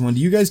Wright does one. Do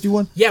you guys do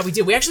one? Yeah, we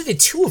did. We actually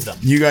did two of them.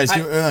 You guys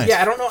do? Nice. Yeah,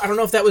 I don't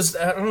know if that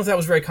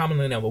was very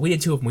commonly known, but we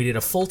did two of them. We did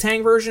a full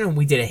tang version and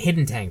we did a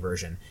hidden tang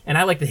version, and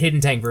I like the hidden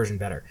tang version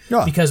better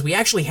because we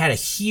actually had a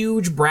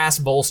huge brass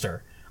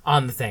bolster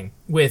on the thing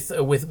with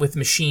a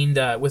machined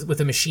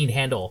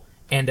handle.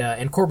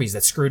 and Corby's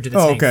that's screwed to the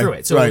tank through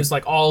it. So it was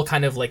like all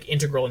kind of like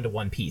integral into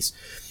one piece.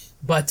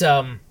 But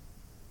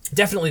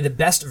definitely the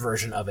best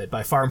version of it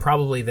by far, and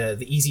probably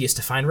the easiest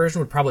to find version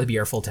would probably be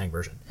our full tank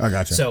version. I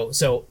gotcha.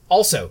 So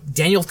also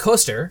Daniel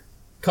Custer,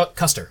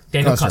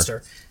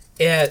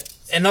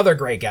 another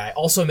great guy,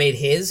 also made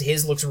his.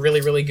 His looks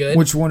really, really good.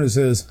 Which one is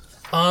his?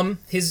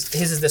 His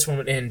is this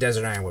one in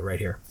Desert Ironwood right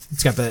here.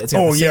 It's got the that's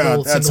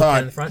single hot.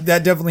 in the front.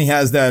 That definitely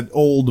has that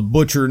old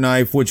butcher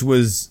knife, which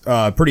was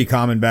pretty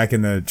common back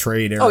in the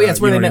trade era. Oh yeah,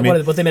 it's where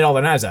what they made all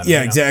their knives out of.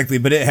 Yeah, exactly.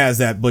 But it has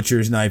that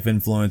butcher's knife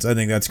influence. I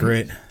think that's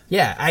great.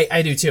 Yeah,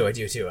 I do too.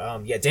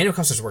 Yeah, Daniel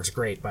Custer's work's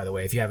great, by the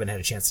way, if you haven't had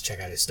a chance to check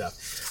out his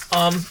stuff.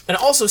 And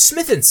also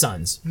Smith &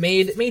 Sons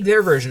made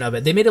their version of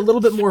it. They made a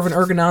little bit more of an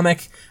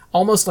ergonomic,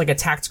 almost like a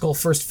tactical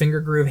first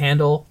finger groove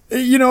handle.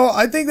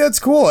 I think that's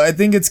cool. I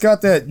think it's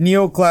got that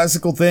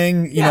neoclassical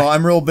thing. You know,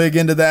 I'm real big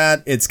into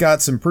that. It's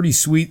got some pretty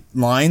sweet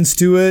lines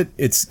to it.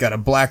 It's got a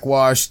black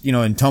washed,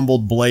 and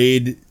tumbled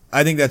blade.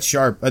 I think that's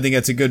sharp. I think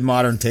that's a good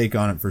modern take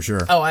on it for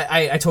sure. Oh,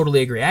 I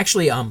totally agree.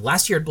 Actually,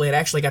 last year at Blade, I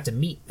actually got to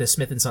meet the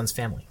Smith & Sons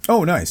family.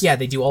 Oh, nice. Yeah,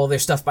 they do all of their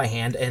stuff by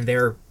hand, and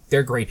they're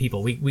great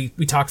people. We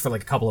talked for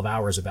like a couple of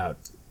hours about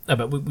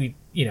we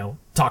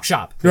talk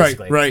shop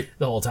basically right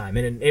the whole time,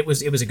 and it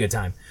was a good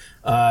time.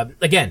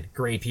 Again,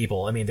 great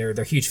people. I mean,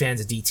 they're huge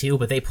fans of D2,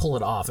 but they pull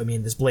it off. I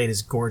mean, this blade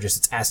is gorgeous.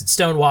 It's acid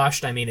stone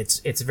washed. I mean,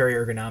 it's very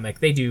ergonomic.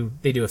 They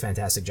do a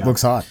fantastic job.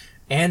 Looks hot.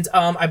 And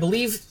I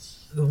believe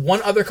the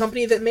one other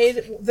company that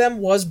made them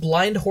was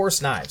Blind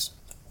Horse Knives.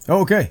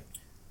 Oh, okay.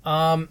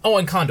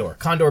 And Condor.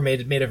 Condor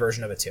made a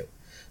version of it too.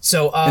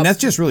 So, and that's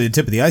just really the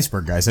tip of the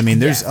iceberg, guys. I mean,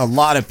 there's a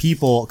lot of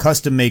people,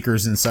 custom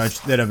makers and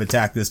such, that have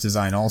attacked this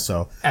design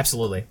also.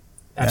 Absolutely.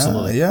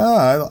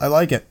 Yeah, I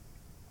like it.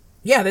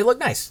 Yeah, they look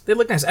nice.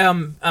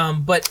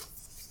 But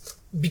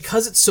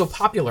because it's so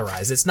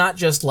popularized, it's not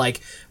just like,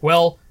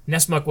 well,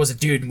 Nessmuk was a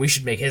dude and we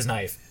should make his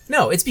knife.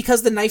 No, it's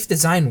because the knife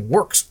design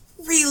works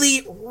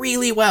really,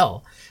 really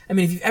well. I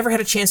mean, if you've ever had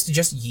a chance to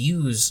just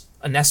use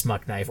a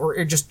Nessmuk knife,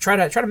 or just try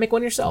to make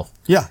one yourself,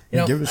 give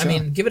it a shot. I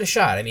mean, give it a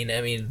shot. I mean,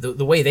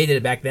 the way they did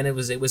it back then, it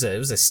was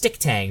a stick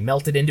tang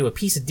melted into a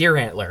piece of deer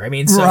antler. I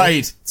mean,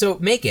 so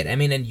make it. I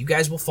mean, and you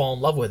guys will fall in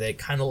love with it,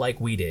 kind of like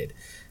we did.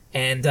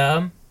 And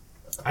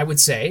I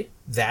would say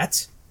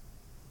that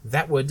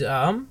would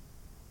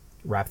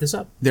wrap this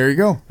up. There you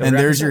go. And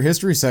there's your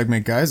history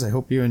segment, guys. I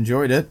hope you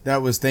enjoyed it.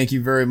 Thank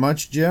you very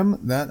much,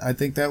 Jim. I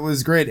think that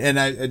was great. And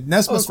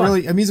Nessmuk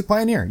really, he's a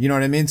pioneer. You know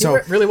what I mean? So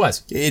it really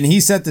was. And he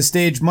set the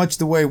stage much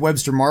the way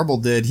Webster Marble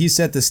did. He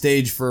set the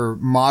stage for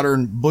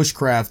modern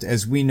bushcraft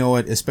as we know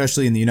it,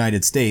 especially in the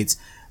United States,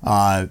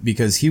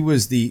 because he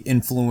was the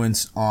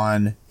influence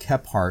on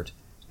Kephart.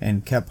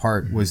 And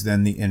Kephart was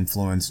then the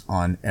influence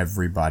on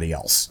everybody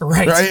else.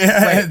 Right.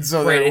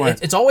 So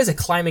it's always a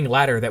climbing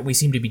ladder that we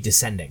seem to be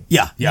descending.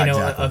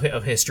 Exactly.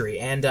 of history.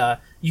 And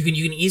you can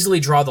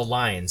easily draw the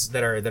lines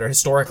that are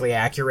historically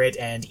accurate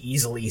and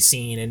easily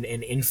seen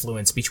and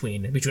influence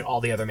between all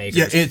the other makers.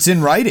 Yeah, it's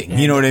in writing.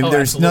 You know what I mean?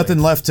 There's nothing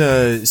left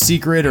to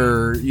secret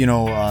or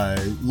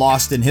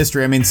lost in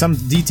history. I mean, some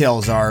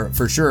details are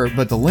for sure,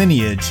 but the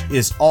lineage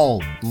is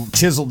all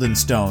chiseled in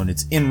stone.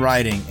 It's in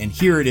writing, and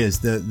here it is.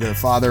 The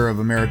father of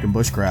American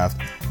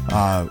bushcraft,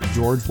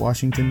 George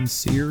Washington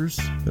Sears.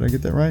 Did I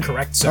get that right?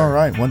 Correct, sir. All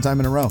right, one time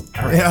in a row.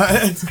 All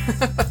right.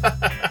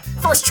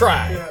 First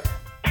try. Yeah.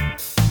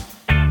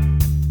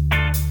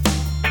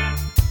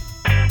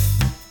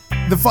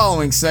 The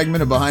following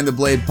segment of Behind the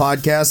Blade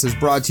podcast is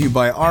brought to you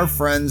by our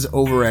friends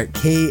over at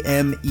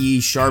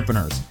KME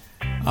Sharpeners.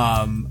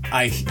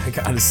 I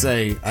gotta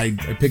say, I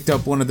picked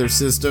up one of their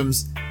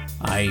systems.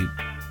 I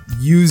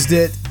used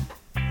it,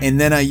 and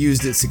then I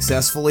used it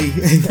successfully.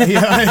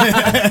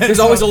 There's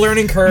always a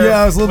learning curve.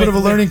 Yeah, it was a little bit of a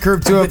learning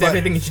curve to it. With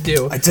everything that you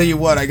do. I tell you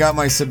what, I got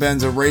my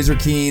Sebenza Razor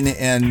Keen,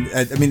 and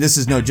I mean, this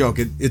is no joke.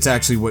 It's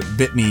actually what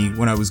bit me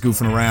when I was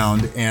goofing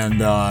around, and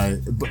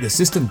but the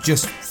system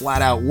just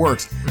flat out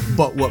works.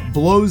 But what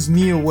blows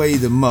me away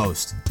the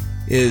most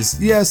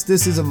is, yes,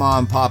 this is a mom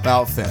and pop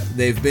outfit.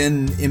 They've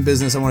been in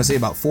business, I want to say,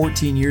 about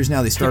 14 years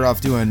now. They started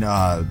off doing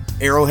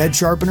arrowhead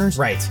sharpeners.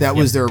 Right. That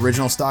was their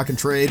original stock and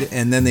trade,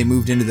 and then they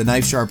moved into the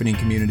knife sharpening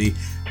community.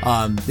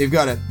 They've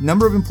got a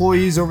number of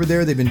employees over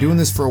there. They've been doing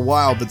this for a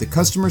while, but the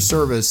customer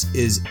service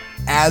is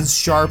as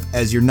sharp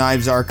as your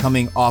knives are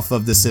coming off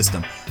of the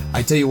system.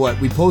 I tell you what,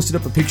 we posted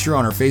up a picture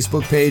on our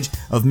Facebook page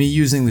of me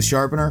using the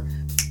sharpener.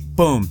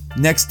 Boom.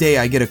 Next day,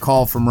 I get a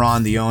call from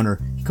Ron, the owner.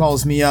 He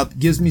calls me up,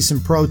 gives me some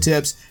pro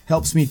tips,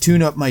 helps me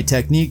tune up my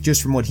technique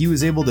just from what he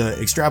was able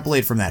to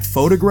extrapolate from that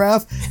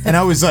photograph. And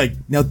I was like,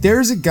 now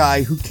there's a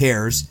guy who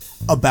cares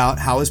about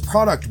how his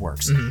product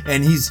works.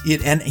 And he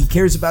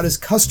cares about his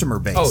customer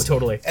base. Oh,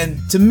 totally.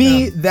 And to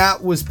me,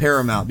 that was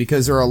paramount,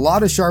 because there are a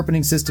lot of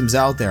sharpening systems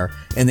out there,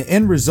 and the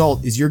end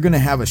result is you're going to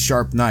have a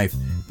sharp knife.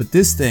 But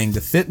this thing,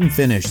 the fit and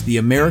finish, the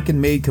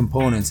American-made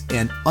components,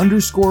 and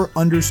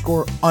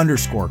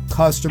 ___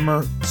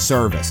 customer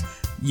service.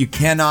 You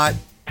cannot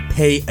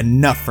pay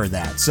enough for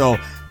that. So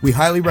we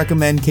highly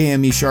recommend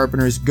KME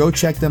Sharpeners. Go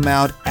check them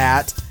out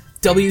at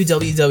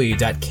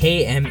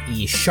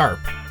www.kmesharp.com.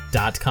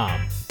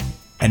 TechTips.com.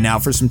 And now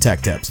for some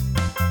tech tips.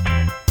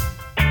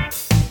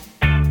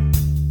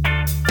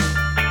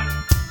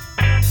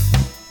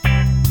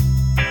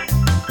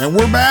 And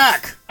we're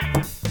back.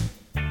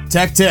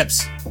 Tech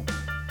tips.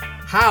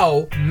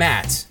 How,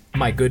 Matt,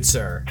 my good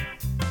sir,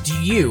 do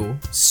you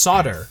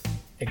solder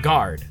a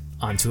guard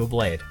onto a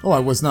blade? Oh, I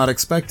was not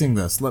expecting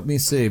this. Let me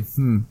see.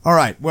 All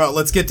right. Well,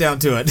 let's get down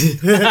to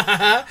it.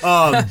 Yeah,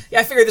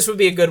 I figured this would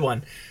be a good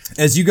one.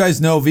 As you guys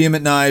know,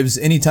 Vehement Knives,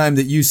 anytime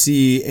that you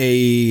see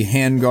a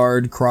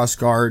handguard, cross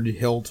guard,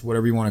 hilt,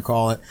 whatever you want to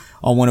call it,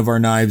 on one of our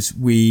knives,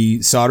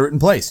 we solder it in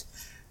place.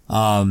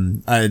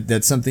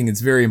 That's something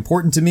that's very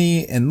important to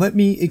me, and let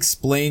me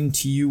explain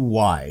to you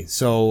why.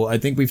 So I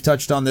think we've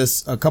touched on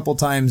this a couple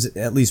times,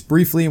 at least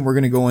briefly, and we're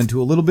going to go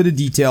into a little bit of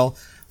detail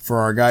for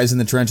our guys in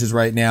the trenches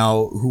right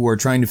now who are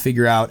trying to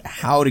figure out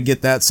how to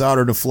get that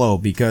solder to flow,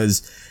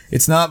 because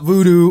it's not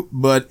voodoo,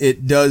 but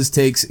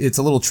it's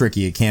a little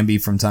tricky. It can be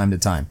from time to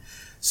time.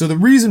 So the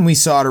reason we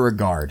solder a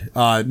guard,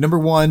 number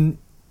one,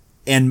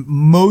 and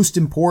most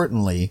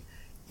importantly,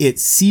 it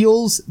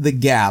seals the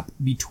gap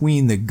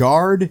between the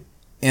guard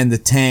and the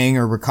tang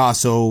or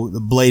ricasso, the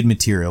blade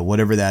material,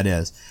 whatever that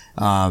is.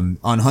 On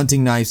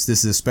hunting knives,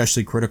 this is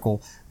especially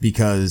critical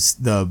because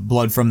the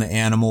blood from the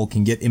animal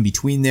can get in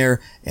between there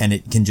and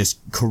it can just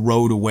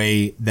corrode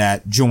away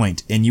that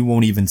joint and you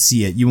won't even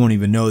see it. You won't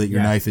even know that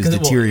your knife is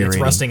deteriorating.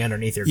 It's rusting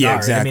underneath your guard. Yeah,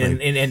 exactly. I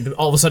mean, and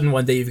all of a sudden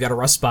one day you've got a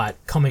rust spot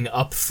coming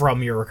up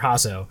from your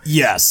ricasso.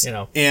 Yes.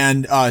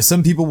 And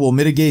some people will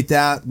mitigate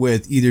that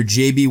with either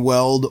JB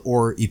Weld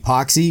or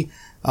epoxy.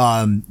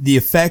 The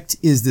effect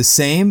is the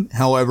same.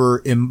 However,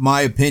 in my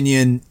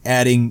opinion,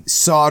 adding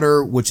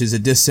solder, which is a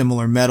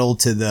dissimilar metal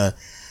to the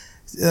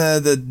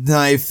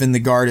knife and the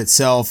guard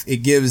itself, it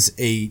gives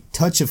a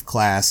touch of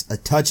class, a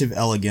touch of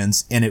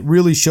elegance, and it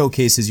really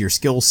showcases your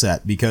skill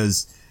set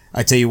because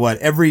I tell you what,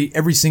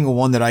 every single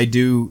one that I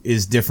do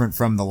is different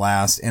from the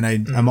last, and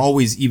I'm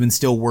always even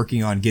still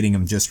working on getting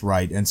them just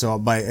right. And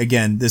so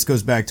again, this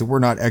goes back to we're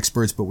not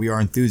experts, but we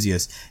are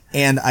enthusiasts.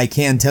 And I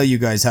can tell you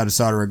guys how to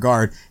solder a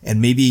guard, and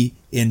maybe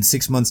in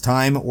 6 months'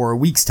 time or a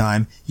week's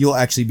time, you'll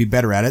actually be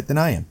better at it than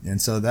I am.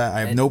 And so that I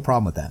have no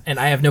problem with that. And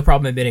I have no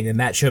problem admitting that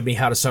Matt showed me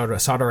how to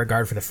solder a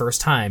guard for the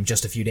first time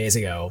just a few days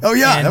ago. Oh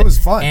yeah, that was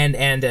fun.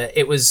 And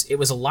it was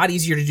a lot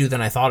easier to do than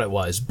I thought it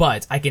was,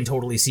 but I can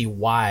totally see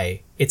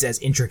why it's as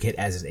intricate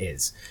as it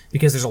is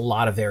because there's a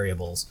lot of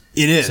variables.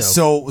 It is.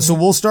 So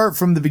we'll start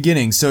from the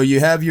beginning. So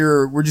you have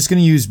we're just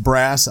going to use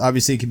brass.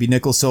 Obviously it could be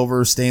nickel,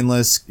 silver,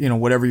 stainless,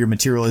 whatever your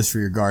material is for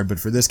your guard. But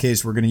for this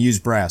case, we're going to use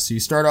brass. So you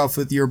start off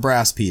with your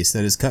brass piece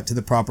that is cut to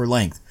the proper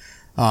length.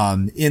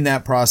 In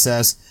that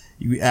process,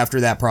 after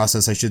that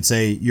process, I should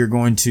say, you're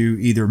going to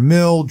either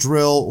mill,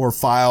 drill, or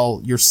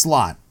file your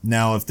slot.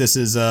 Now, if this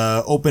is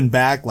open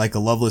back, like a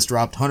Loveless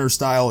Dropped Hunter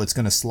style, it's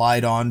going to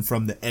slide on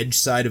from the edge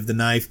side of the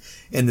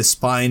knife, and the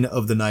spine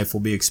of the knife will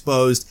be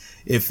exposed.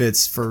 If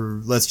it's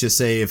let's just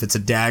say, if it's a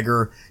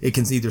dagger, it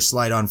can either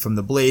slide on from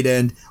the blade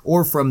end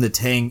or from the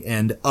tang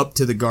end up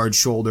to the guard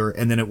shoulder,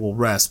 and then it will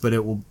rest, but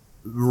it will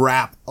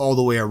wrap all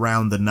the way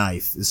around the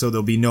knife, so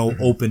there'll be no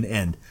open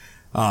end.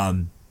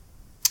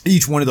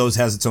 Each one of those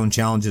has its own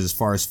challenges as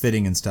far as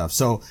fitting and stuff.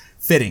 So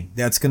fitting,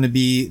 that's going to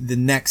be the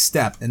next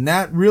step. And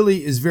that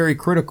really is very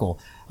critical.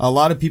 A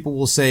lot of people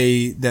will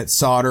say that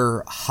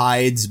solder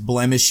hides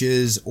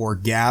blemishes or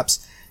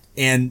gaps.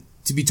 And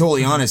to be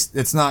totally honest,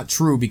 that's not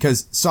true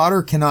because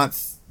solder cannot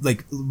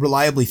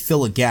reliably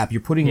fill a gap. You're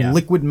putting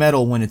liquid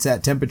metal when it's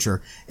at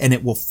temperature and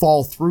it will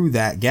fall through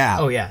that gap.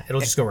 Oh yeah,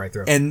 it'll just go right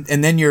through. And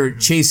then you're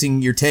chasing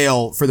your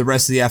tail for the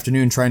rest of the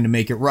afternoon trying to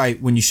make it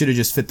right when you should have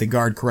just fit the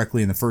guard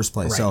correctly in the first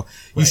place. Right. So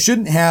you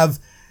shouldn't have,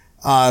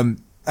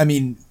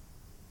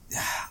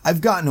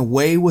 I've gotten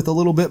away with a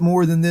little bit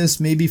more than this,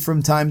 maybe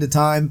from time to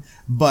time,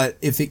 but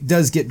if it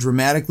does get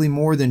dramatically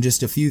more than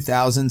just a few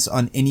thousandths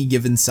on any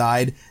given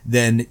side,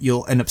 then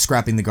you'll end up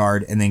scrapping the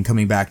guard and then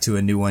coming back to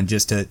a new one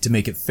just to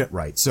make it fit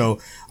right. So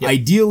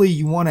ideally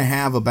you want to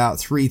have about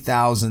 3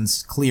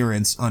 thousandths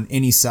clearance on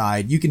any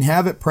side. You can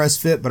have it press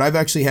fit, but I've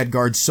actually had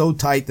guards so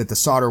tight that the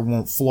solder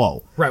won't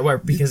flow.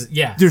 Right, because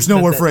there's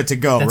nowhere for it to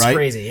go, that's right? That's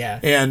crazy, yeah.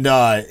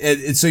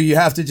 And so you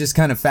have to just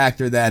kind of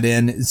factor that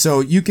in.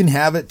 So you can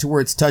have it to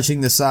where it's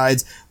touching the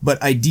sides,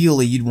 but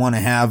ideally you'd want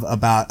to have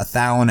about 1.5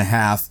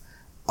 thou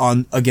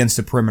on against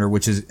the perimeter,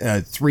 which is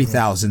 3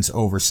 thousandths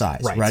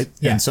oversized, right?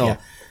 Yeah, and so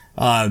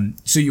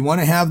so you want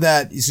to have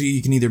that so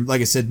you can either, like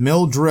I said,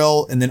 mill,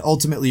 drill, and then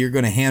ultimately you're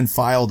going to hand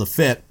file the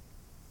fit.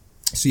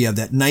 So you have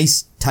that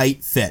nice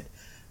tight fit.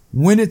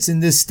 When it's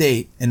in this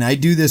state, and I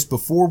do this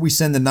before we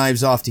send the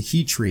knives off to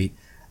heat treat,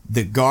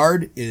 the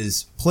guard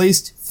is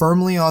placed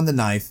firmly on the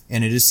knife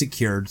and it is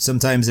secured.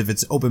 Sometimes if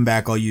it's open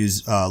back, I'll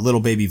use little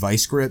baby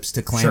vice grips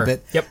to clamp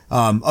it. Yep.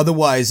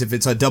 Otherwise, if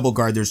it's a double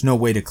guard, there's no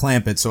way to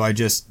clamp it. So I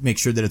just make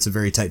sure that it's a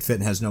very tight fit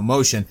and has no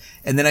motion.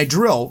 And then I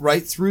drill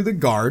right through the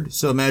guard.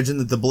 So imagine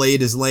that the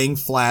blade is laying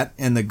flat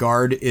and the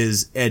guard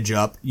is edge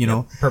up,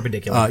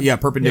 perpendicular.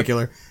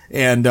 Perpendicular.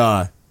 Yep.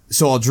 And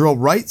so I'll drill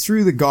right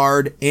through the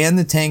guard and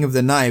the tang of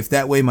the knife.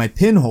 That way my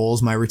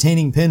pinholes, my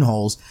retaining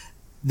pinholes,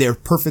 they're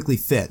perfectly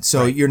fit.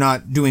 So you're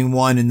not doing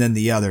one and then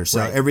the other.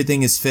 So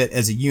everything is fit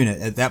as a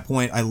unit. At that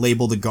point, I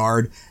label the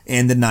guard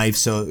and the knife,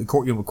 so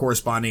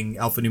corresponding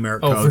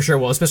alphanumeric code. Oh, for sure.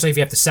 Well, especially if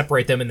you have to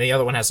separate them and the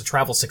other one has to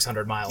travel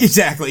 600 miles.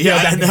 Exactly.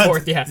 Yeah, back and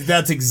forth. Yeah,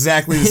 that's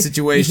exactly the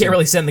situation. You can't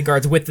really send the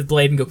guards with the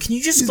blade and go, can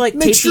you just like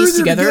make tape sure these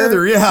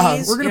together? Yeah,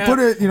 please? we're gonna put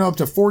it, up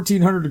to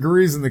 1400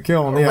 degrees in the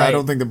kiln. Yeah, I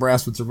don't think the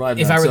brass would survive.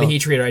 If that, I were the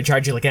heat treater, I'd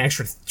charge you like an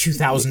extra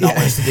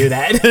 $2,000 to do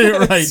that.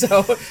 Right.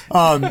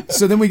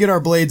 So then we get our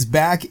blades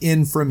back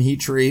in from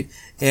heat treat,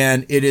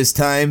 and it is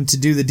time to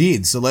do the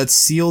deed. So let's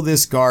seal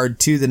this guard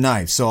to the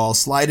knife. So I'll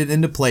slide it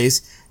into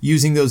place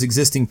using those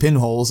existing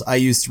pinholes. I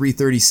use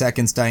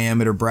 3/32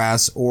 diameter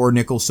brass or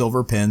nickel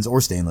silver pins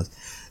or stainless,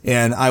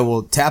 and I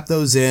will tap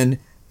those in,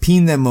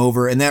 peen them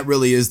over, and that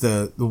really is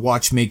the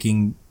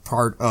watchmaking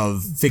part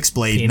of fixed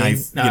blade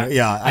peening? Knife.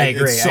 I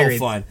agree. It's so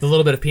fun. The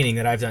little bit of peening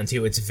that I've done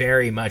too, it's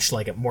very much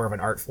like more of an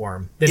art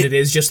form than it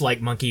is just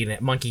like monkey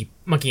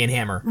and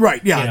hammer.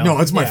 Right. Yeah. No,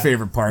 it's my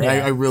favorite part. Yeah.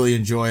 I really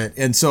enjoy it.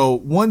 And so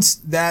once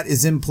that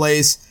is in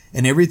place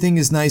and everything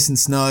is nice and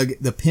snug,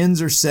 the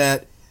pins are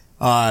set.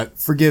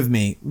 Forgive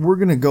me. We're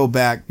going to go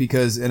back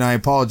and I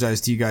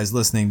apologize to you guys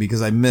listening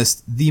because I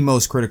missed the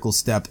most critical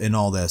step in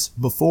all this.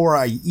 Before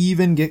I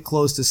even get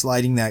close to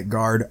sliding that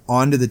guard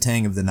onto the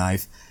tang of the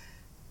knife,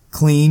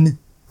 clean.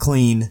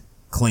 Oh,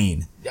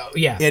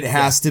 yeah. It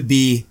has to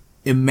be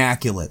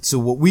immaculate. So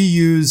what we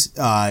use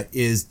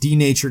is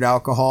denatured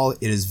alcohol.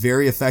 It is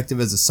very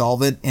effective as a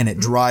solvent, and it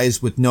dries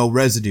with no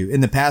residue.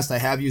 In the past, I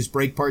have used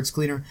brake parts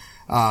cleaner,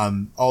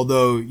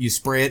 although you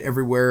spray it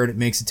everywhere and it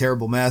makes a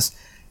terrible mess.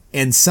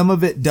 And some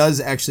of it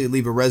does actually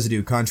leave a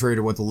residue, contrary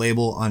to what the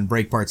label on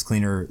brake parts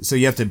cleaner. So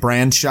you have to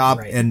brand shop,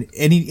 and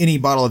any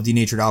bottle of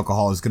denatured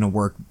alcohol is going to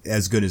work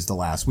as good as the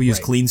last. We use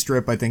Clean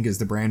Strip, I think, is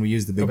the brand we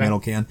use, the big metal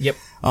can. Yep.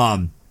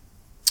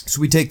 So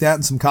we take that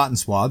and some cotton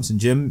swabs. And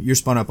Jim, you're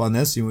spun up on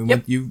this. You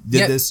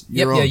did this.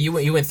 Yeah,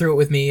 you went through it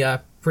with me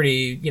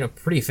pretty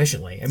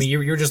efficiently. I mean,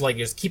 you're just like,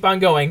 just keep on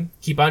going.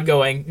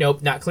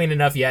 Nope, not clean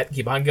enough yet.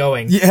 Keep on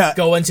going. Yeah.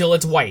 Go until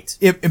it's white.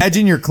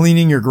 Imagine you're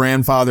cleaning your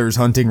grandfather's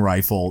hunting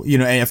rifle,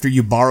 after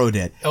you borrowed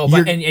it. Oh,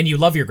 but and you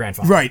love your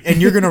grandfather. Right.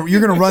 And you're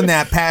gonna run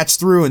that patch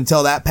through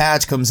until that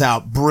patch comes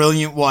out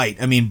brilliant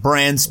white. I mean,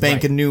 brand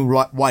spanking new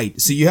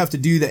white. So you have to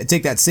do that.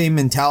 Take that same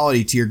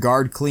mentality to your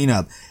guard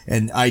cleanup.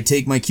 And I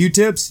take my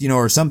Q-tips,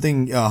 or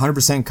something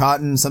 100%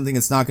 cotton, something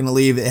that's not going to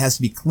leave. It has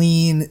to be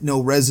clean,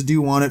 no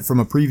residue on it from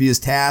a previous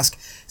task.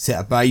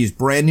 So I use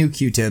brand new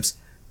Q-tips,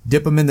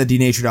 dip them in the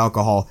denatured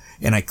alcohol,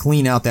 and I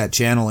clean out that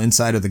channel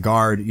inside of the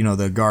guard,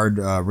 the guard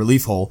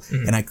relief hole,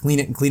 and I clean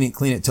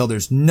it till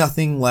there's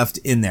nothing left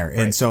in there.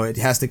 And so it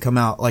has to come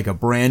out like a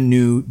brand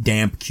new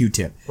damp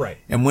Q-tip. Right.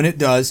 And when it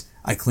does,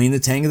 I clean the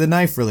tang of the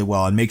knife really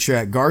well and make sure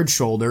that guard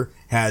shoulder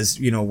has,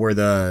 where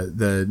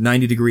the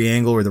 90-degree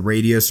angle or the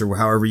radius or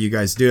however you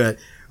guys do it,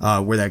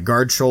 where that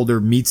guard shoulder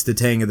meets the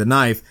tang of the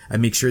knife, I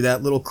make sure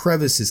that little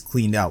crevice is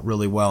cleaned out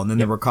really well. And then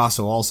the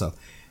ricasso also.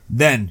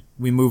 Then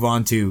we move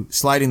on to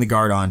sliding the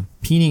guard on,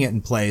 peening it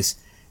in place.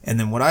 And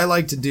then what I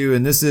like to do,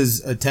 and this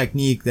is a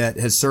technique that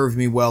has served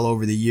me well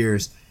over the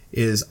years,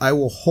 is I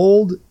will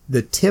hold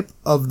the tip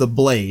of the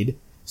blade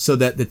so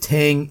that the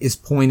tang is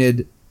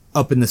pointed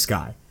up in the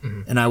sky.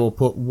 And I will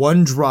put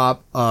 1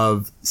 drop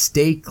of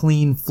Stay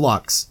Clean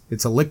Flux.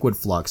 It's a liquid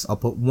flux. I'll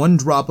put 1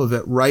 drop of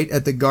it right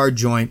at the guard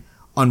joint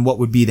on what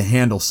would be the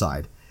handle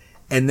side.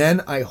 And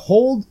then I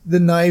hold the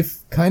knife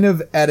kind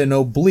of at an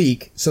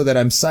oblique so that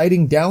I'm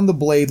sighting down the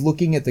blade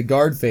looking at the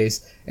guard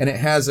face, and it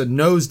has a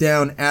nose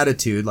down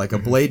attitude, like a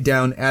blade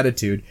down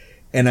attitude,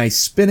 and I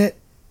spin it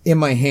in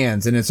my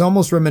hands, and it's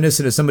almost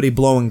reminiscent of somebody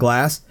blowing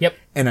glass. Yep.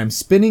 And I'm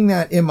spinning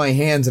that in my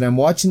hands, and I'm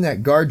watching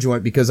that guard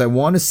joint because I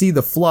want to see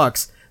the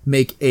flux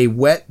make a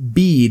wet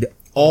bead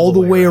all the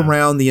way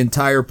around the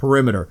entire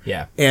perimeter.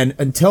 Yeah. And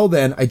until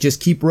then, I just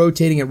keep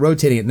rotating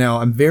it. Now,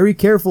 I'm very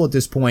careful at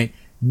this point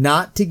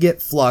not to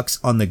get flux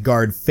on the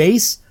guard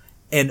face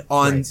and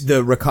on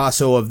the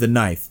ricasso of the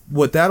knife.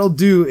 What that'll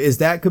do is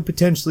that could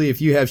potentially, if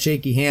you have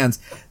shaky hands,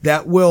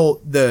 that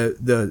will,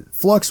 the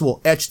flux will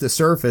etch the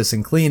surface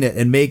and clean it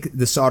and make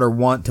the solder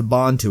want to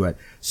bond to it.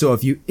 So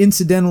if you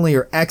incidentally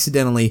or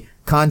accidentally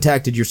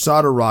contacted your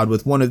solder rod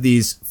with one of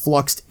these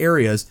fluxed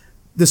areas,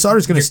 the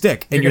solder's going to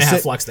stick. And you're going to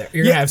have flux there.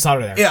 You're going to have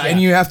solder there. Yeah,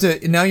 and you have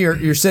to, now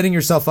you're setting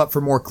yourself up for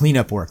more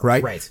cleanup work,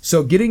 right? Right.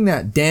 So getting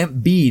that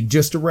damp bead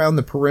just around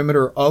the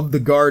perimeter of the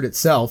guard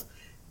itself,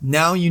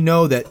 now you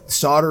know that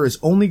solder is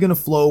only going to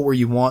flow where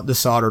you want the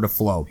solder to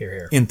flow.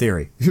 Here. In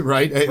theory,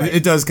 right?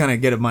 It does kind of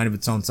get a mind of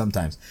its own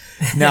sometimes.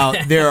 Now,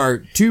 there are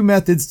 2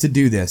 methods to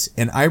do this,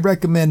 and I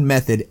recommend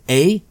method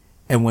A,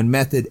 and when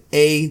method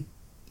A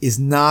is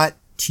not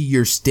to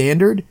your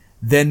standard,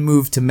 then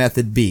move to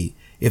method B.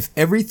 If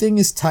everything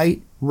is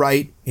tight,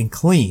 right, and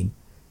clean,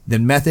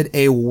 then method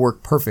A will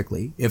work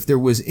perfectly. If there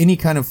was any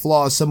kind of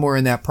flaw somewhere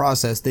in that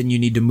process, then you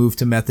need to move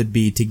to method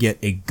B to get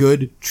a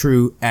good,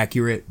 true,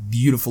 accurate,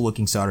 beautiful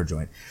looking solder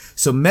joint.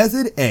 So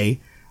method A,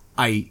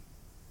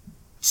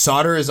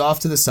 solder is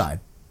off to the side.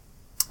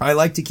 I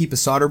like to keep a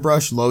solder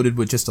brush loaded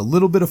with just a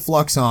little bit of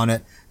flux on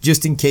it,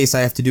 just in case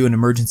I have to do an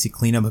emergency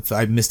cleanup if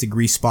I missed a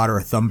grease spot or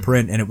a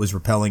thumbprint and it was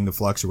repelling the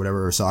flux or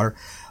whatever, or solder.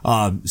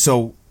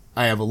 So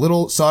I have a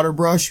little solder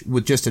brush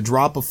with just a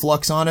drop of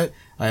flux on it.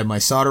 I have my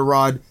solder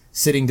rod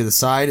sitting to the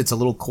side. It's a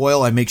little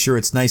coil. I make sure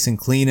it's nice and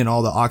clean and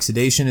all the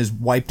oxidation is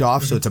wiped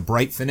off, so it's a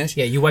bright finish.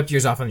 Yeah, you wiped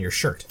yours off on your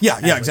shirt. Yeah,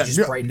 exactly.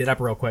 Just brightened it up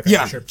real quick.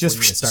 Yeah,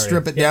 just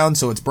strip it down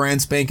so it's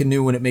brand spanking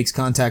new when it makes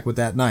contact with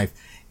that knife.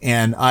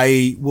 And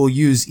I will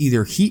use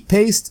either heat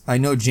paste. I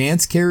know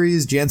Jantz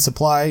carries, Jantz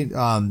Supply.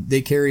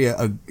 They carry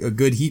a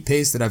good heat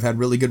paste that I've had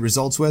really good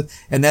results with.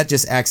 And that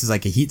just acts as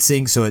like a heat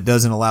sink, so it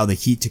doesn't allow the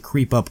heat to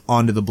creep up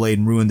onto the blade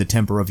and ruin the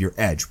temper of your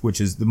edge, which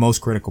is the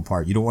most critical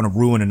part. You don't want to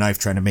ruin a knife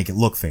trying to make it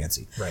look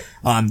fancy. Right.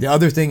 The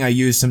other thing I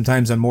use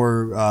sometimes on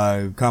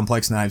more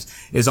complex knives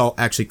is I'll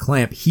actually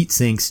clamp heat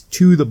sinks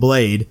to the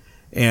blade.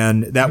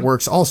 And that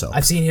works also.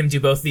 I've seen him do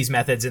both these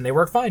methods, and they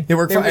work fine. They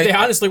work fine. They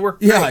honestly work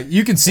great. Yeah,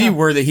 you can see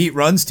where the heat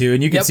runs to,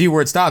 and you can see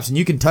where it stops, and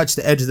you can touch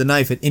the edge of the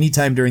knife at any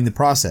time during the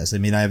process. I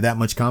mean, I have that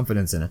much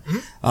confidence in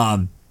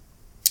it.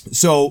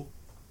 So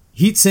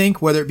heat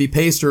sink, whether it be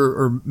paste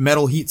or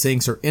metal heat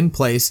sinks, are in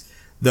place.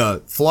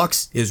 The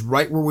flux is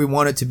right where we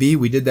want it to be.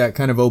 We did that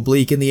kind of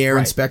oblique in the air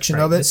inspection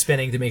of it. The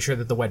spinning to make sure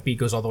that the wet bead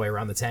goes all the way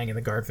around the tang and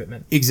the guard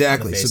fitment.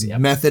 Exactly. So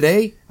method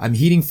A, I'm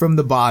heating from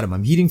the bottom.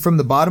 I'm heating from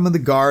the bottom of the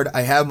guard.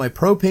 I have my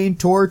propane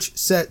torch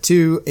set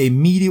to a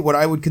medium, what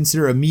I would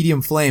consider a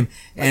medium flame.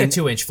 And a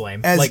 2-inch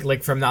flame,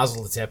 like from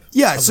nozzle to tip.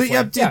 Yeah, so you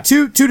have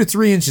 2 to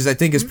 3 inches, I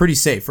think, is pretty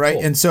safe, right?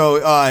 Cool. And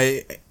so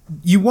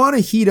you want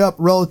to heat up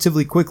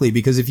relatively quickly,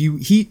 because if you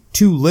heat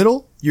too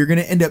little, you're going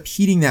to end up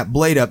heating that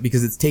blade up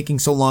because it's taking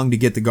so long to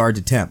get the guard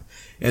to temp.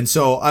 And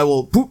so I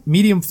will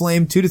medium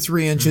flame, 2 to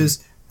 3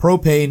 inches,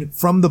 propane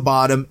from the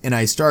bottom, and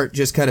I start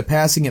just kind of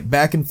passing it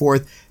back and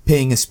forth,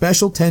 paying a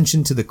special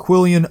attention to the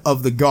quillion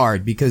of the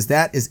guard, because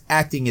that is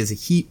acting as a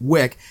heat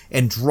wick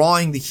and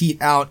drawing the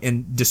heat out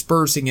and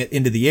dispersing it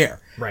into the air.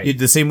 Right.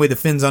 The same way the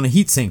fins on a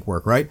heat sink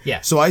work, right?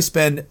 Yeah. So I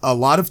spend a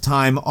lot of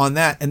time on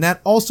that, and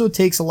that also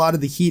takes a lot of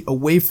the heat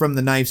away from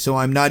the knife, so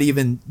I'm not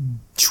even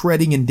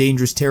treading in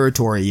dangerous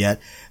territory yet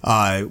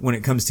when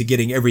it comes to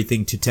getting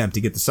everything to temp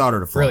to get the solder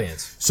to flow. Brilliant.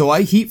 So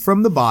I heat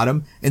from the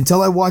bottom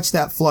until I watch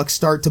that flux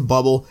start to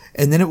bubble,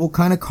 and then it will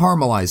kind of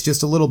caramelize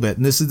just a little bit.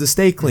 And this is the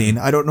Stay Clean.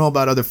 I don't know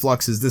about other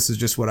fluxes. This is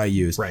just what I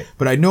use. Right.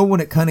 But I know when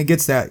it kind of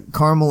gets that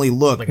caramely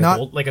look.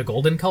 Like a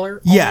golden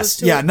color?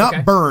 Yes. Yeah.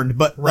 Not burned,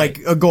 but like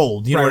a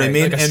gold. You know what I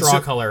mean? Like a straw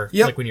color.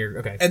 Yep. Like when you're,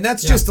 okay. And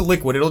that's just the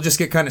liquid. It'll just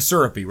get kind of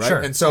syrupy, right? Sure.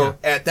 And so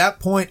at that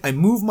point, I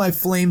move my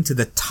flame to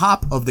the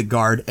top of the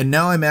guard, and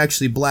now I'm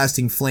actually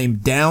blasting flame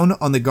down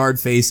on the guard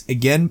face.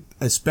 Again,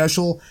 a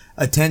special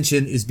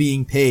attention is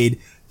being paid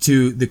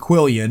to the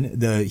quillion,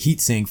 the heat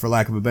sink, for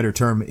lack of a better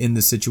term, in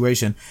this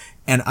situation.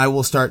 And I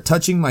will start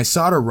touching my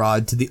solder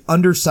rod to the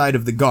underside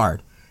of the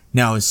guard.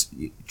 Now,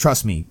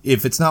 trust me,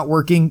 if it's not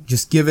working,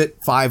 just give it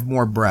 5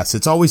 more breaths.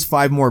 It's always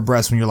 5 more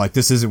breaths when you're like,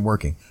 this isn't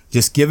working.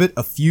 Just give it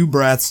a few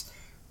breaths.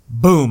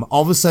 Boom.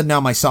 All of a sudden now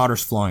my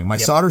solder's flowing. My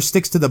solder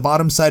sticks to the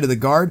bottom side of the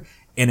guard.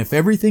 And if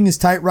everything is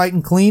tight, right,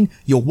 and clean,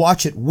 you'll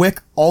watch it wick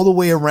all the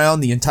way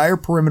around the entire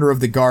perimeter of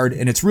the guard,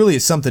 and it's really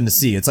something to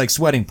see. It's like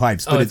sweating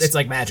pipes. But it's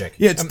like magic.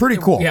 Yeah, it's pretty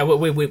cool. Yeah,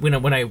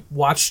 when I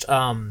watched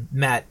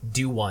Matt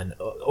do one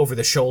over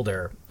the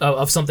shoulder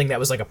of something that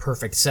was like a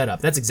perfect setup,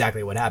 that's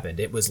exactly what happened.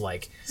 It was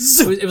like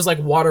it was like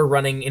water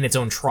running in its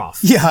own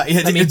trough. Yeah,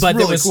 it's but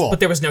really cool. But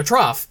there was no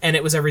trough, and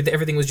it was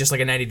everything was just like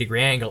a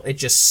 90-degree angle. It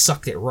just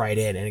sucked it right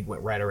in, and it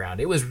went right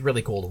around. It was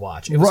really cool to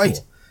watch. It was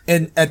cool.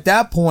 And at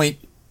that point,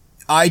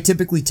 I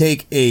typically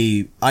take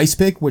a ice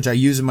pick, which I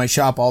use in my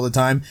shop all the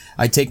time.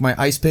 I take my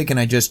ice pick and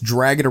I just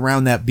drag it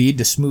around that bead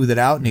to smooth it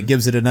out, and it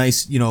gives it a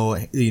nice,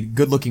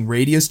 good looking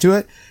radius to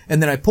it.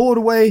 And then I pull it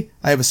away.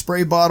 I have a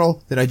spray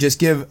bottle that I just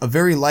give a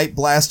very light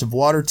blast of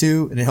water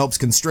to, and it helps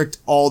constrict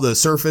all the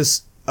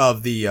surface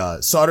of the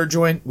solder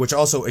joint, which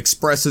also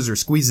expresses or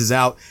squeezes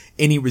out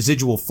any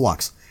residual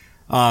flux.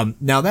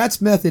 Now that's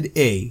method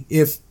A.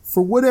 If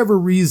for whatever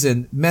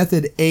reason,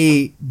 method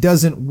A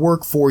doesn't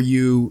work for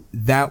you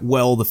that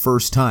well the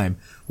first time,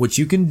 what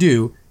you can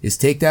do is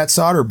take that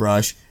solder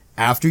brush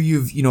after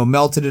you've,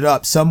 melted it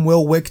up. Some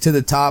will wick to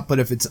the top, but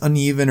if it's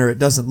uneven or it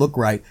doesn't look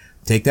right,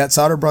 take that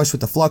solder brush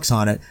with the flux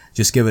on it,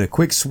 just give it a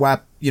quick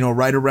swap,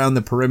 right around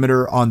the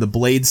perimeter on the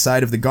blade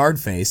side of the guard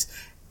face,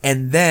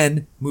 and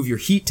then move your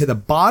heat to the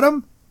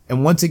bottom.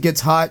 And once it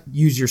gets hot,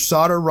 use your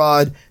solder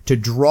rod to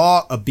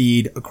draw a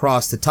bead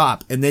across the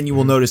top. And then you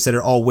will notice that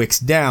it all wicks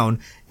down,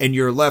 and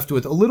you're left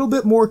with a little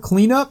bit more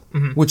cleanup,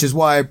 which is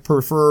why I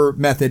prefer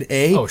method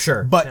A. Oh,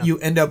 sure. But you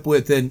end up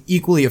with an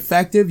equally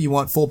effective. You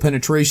want full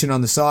penetration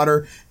on the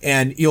solder,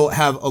 and you'll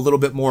have a little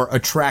bit more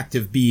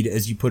attractive bead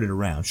as you put it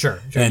around.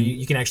 Sure. And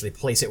you can actually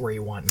place it where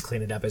you want and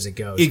clean it up as it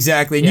goes.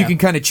 Exactly. And you can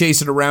kind of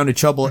chase it around to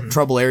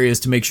trouble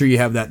areas to make sure you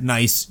have that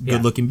nice,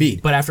 good-looking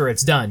bead. But after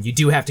it's done, you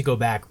do have to go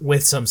back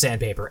with some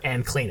sandpaper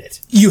and clean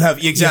it. You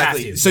have,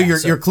 exactly. So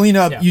your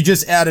cleanup, you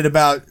just added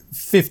about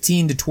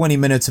 15 to 20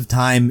 minutes of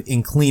time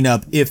in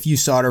cleanup if you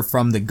solder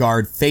from the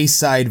guard face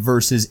side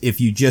versus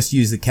if you just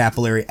use the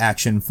capillary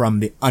action from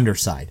the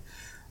underside.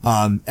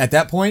 At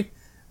that point,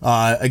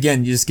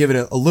 again, you just give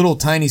it a little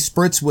tiny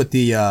spritz with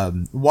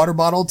the water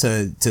bottle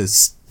to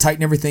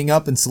tighten everything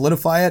up and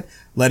solidify it.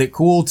 Let it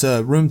cool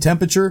to room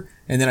temperature,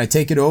 and then I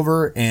take it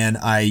over and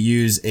I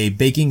use a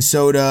baking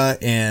soda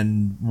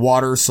and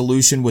water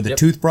solution with a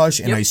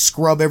toothbrush, and I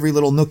scrub every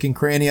little nook and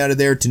cranny out of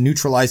there to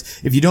neutralize.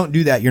 If you don't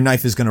do that, your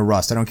knife is going to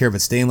rust. I don't care if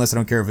it's stainless. I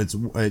don't care if it's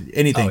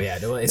anything. Oh yeah,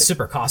 it's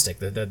super caustic.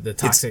 The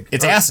toxic.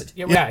 It's acid.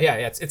 Yeah,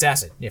 it's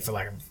acid. Yeah, for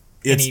lack of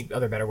any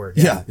other better word.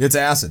 Yeah, it's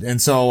acid.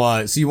 And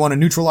so you want to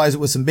neutralize it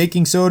with some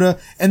baking soda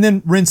and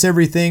then rinse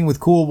everything with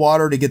cool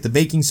water to get the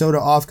baking soda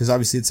off, because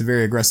obviously it's a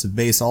very aggressive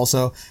base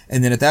also.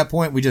 And then at that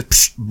point, we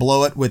just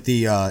blow it with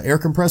the air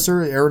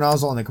compressor, air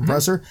nozzle on the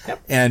compressor,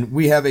 and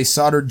we have a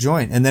soldered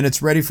joint, and then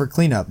it's ready for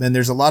cleanup. And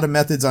there's a lot of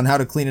methods on how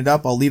to clean it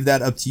up. I'll leave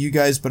that up to you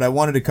guys, but I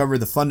wanted to cover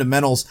the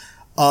fundamentals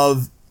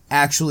of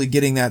actually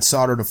getting that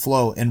solder to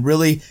flow. And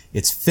really,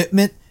 it's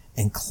fitment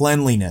and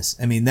cleanliness.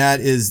 I mean, that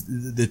is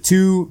the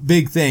two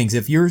big things.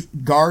 If your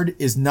guard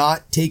is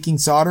not taking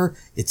solder,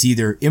 it's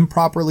either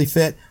improperly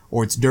fit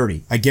or it's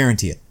dirty. I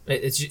guarantee it.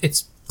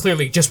 It's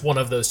clearly just one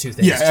of those two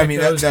things. Yeah, I mean,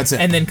 that's it.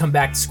 And then come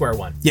back to square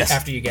one. Yes.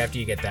 After you get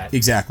that.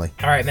 Exactly.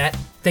 All right, Matt.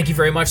 Thank you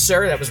very much,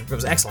 sir. That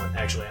was excellent,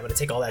 actually. I'm going to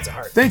take all that to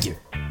heart. Thank you.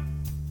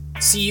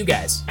 See you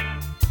guys.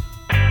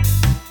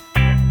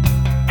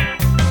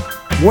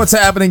 What's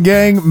happening,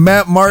 gang?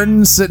 Matt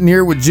Martin sitting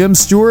here with Jim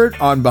Stewart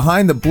on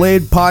Behind the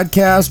Blade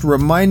podcast,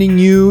 reminding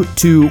you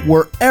to,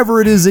 wherever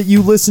it is that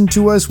you listen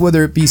to us,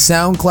 whether it be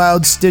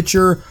SoundCloud,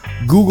 Stitcher,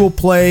 Google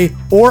Play,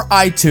 or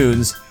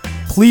iTunes,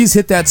 please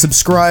hit that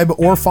subscribe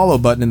or follow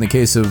button in the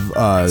case of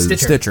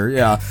Stitcher.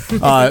 Yeah.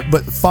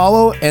 But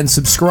follow and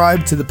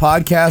subscribe to the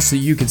podcast so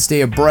you can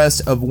stay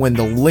abreast of when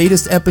the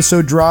latest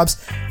episode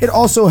drops. It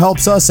also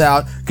helps us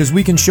out because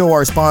we can show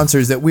our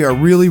sponsors that we are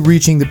really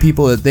reaching the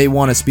people that they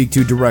want to speak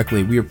to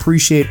directly. We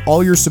appreciate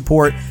all your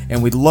support,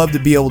 and we'd love to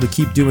be able to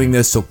keep doing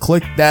this, so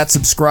click that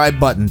subscribe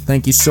button.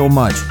 Thank you so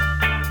much.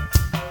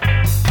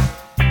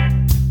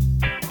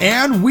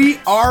 And we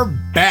are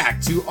back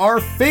to our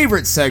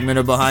favorite segment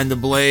of Behind the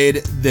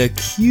Blade, the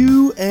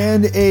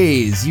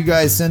Q&As. You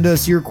guys send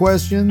us your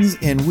questions,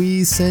 and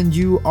we send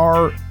you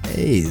our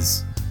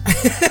A's.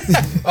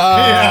 Wait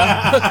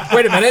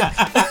a minute.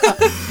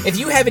 If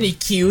you have any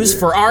Q's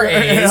for our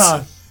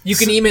A's, you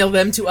can email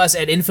them to us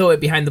at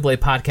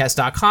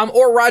info@behindthebladepodcast.com,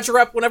 or Roger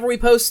up whenever we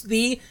post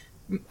the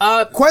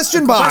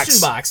question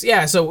box.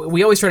 Yeah, so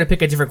we always try to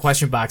pick a different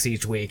question box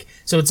each week.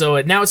 So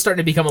now it's starting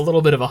to become a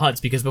little bit of a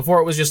hunt, because before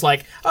it was just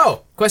like,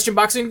 oh, question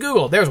box in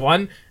Google, there's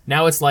one.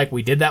 Now it's like,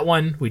 we did that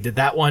one, we did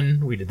that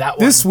one, we did that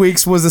one. This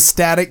week's was a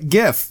static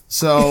GIF,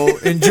 so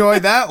enjoy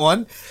that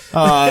one.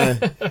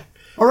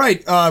 All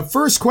right,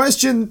 first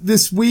question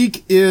this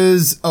week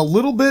is a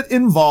little bit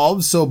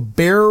involved, so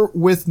bear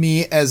with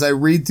me as I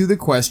read through the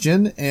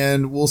question,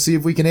 and we'll see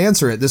if we can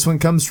answer it. This one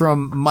comes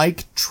from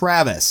Mike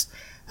Travis.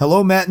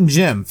 Hello, Matt and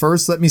Jim.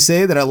 First, let me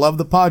say that I love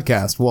the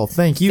podcast. Well,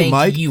 thank you,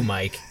 Mike. Thank you,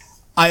 Mike.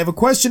 I have a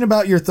question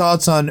about your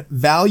thoughts on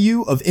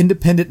value of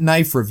independent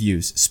knife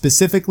reviews,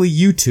 specifically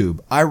YouTube.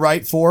 I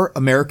write for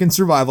American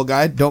Survival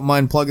Guide. Don't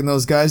mind plugging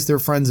those guys. They're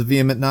friends of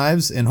Vehement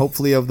Knives and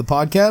hopefully of the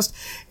podcast.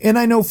 And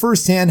I know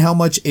firsthand how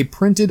much a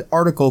printed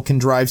article can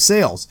drive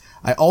sales.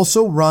 I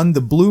also run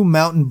the Blue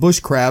Mountain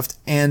Bushcraft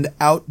and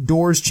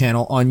Outdoors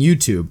channel on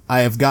YouTube. I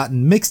have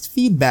gotten mixed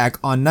feedback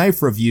on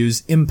knife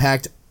reviews'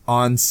 impact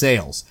on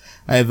sales.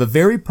 I have a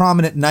very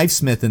prominent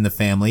knifesmith in the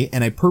family,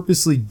 and I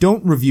purposely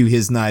don't review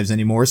his knives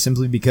anymore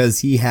simply because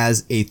he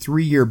has a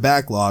 3-year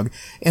backlog,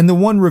 and the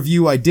one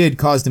review I did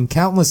caused him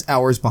countless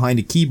hours behind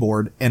a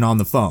keyboard and on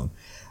the phone.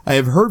 I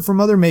have heard from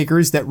other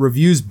makers that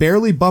reviews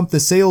barely bump the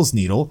sales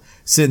needle.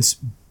 Since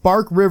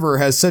Bark River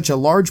has such a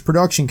large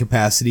production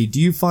capacity, do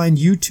you find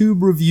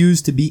YouTube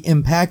reviews to be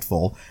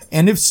impactful?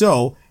 And if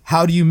so,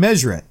 how do you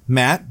measure it?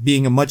 Matt,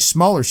 being a much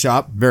smaller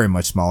shop, very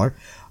much smaller,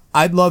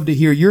 I'd love to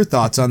hear your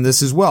thoughts on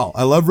this as well.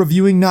 I love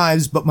reviewing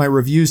knives, but my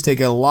reviews take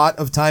a lot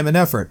of time and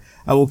effort.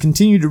 I will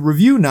continue to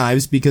review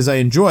knives because I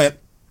enjoy it,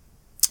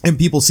 and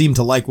people seem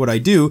to like what I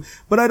do,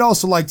 but I'd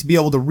also like to be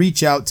able to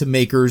reach out to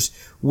makers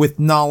with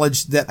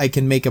knowledge that I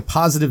can make a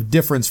positive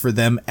difference for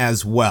them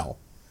as well.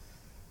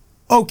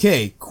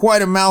 Okay,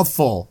 quite a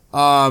mouthful.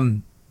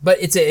 But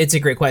it's a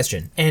great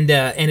question, and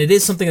it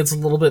is something that's a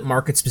little bit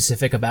market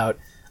specific about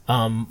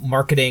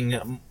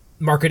marketing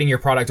your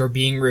product or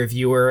being a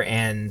reviewer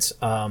and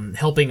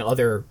helping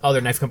other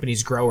knife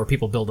companies grow, or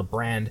people build a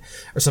brand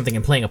or something,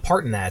 and playing a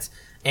part in that.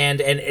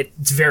 And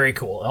it's very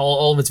cool.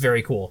 All of it's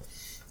very cool.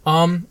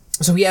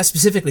 So he asked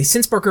specifically,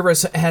 since Bark River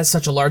has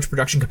such a large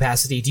production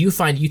capacity, do you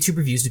find YouTube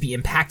reviews to be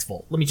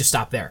impactful? Let me just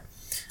stop there.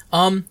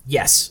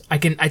 Yes, I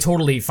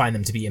totally find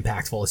them to be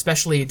impactful.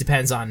 Especially, it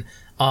depends on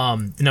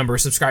the number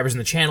of subscribers in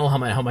the channel,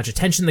 how much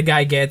attention the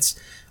guy gets,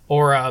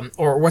 or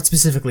what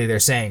specifically they're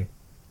saying.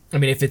 I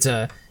mean, if it's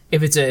a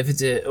if it's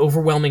a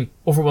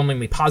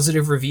overwhelmingly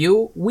positive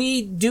review,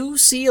 we do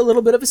see a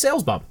little bit of a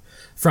sales bump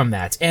from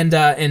that.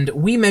 And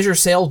we measure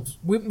sales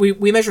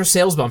we measure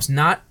sales bumps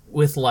not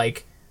with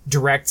like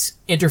direct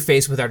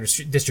interface with our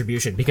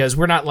distribution, because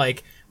we're not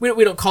like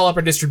we don't call up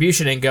our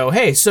distribution and go,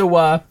 hey, so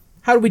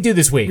how did we do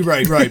this week?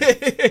 Right.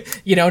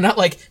 Not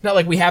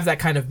like we have that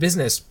kind of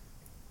business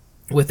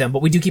with them,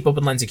 but we do keep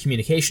open lines of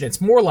communication.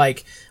 It's more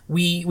like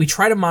we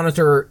try to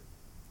monitor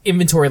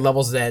inventory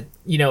levels that,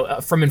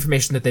 from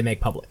information that they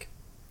make public.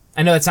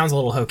 I know that sounds a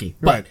little hokey,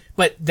 but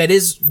that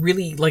is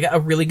really like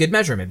a really good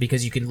measurement,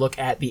 because you can look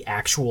at the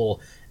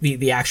actual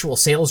the actual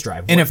sales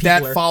drive. And if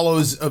that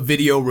follows a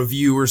video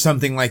review or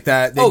something like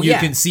that, then you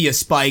can see a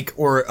spike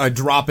or a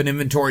drop in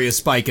inventory, a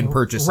spike in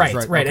purchases. Right.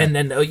 Okay. And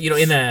then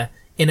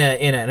in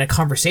a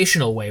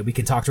conversational way, we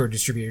can talk to our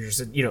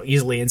distributors,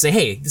 easily and say,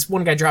 hey, this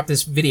one guy dropped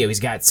this video.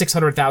 He's got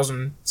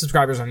 600,000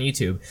 subscribers on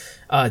YouTube.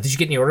 Did you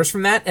get any orders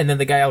from that? And then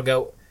the guy will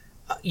go,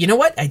 you know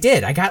what? I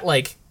did. I got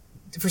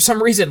for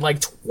some reason,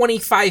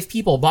 25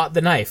 people bought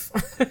the knife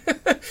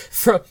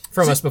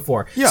from us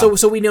before. Yeah.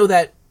 So we know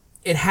that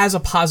it has a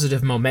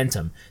positive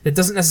momentum. That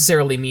doesn't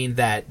necessarily mean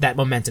that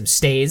momentum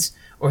stays,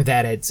 or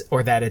that it's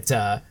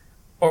an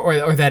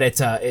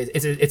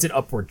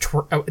upward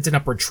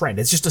trend.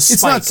 It's just a spike.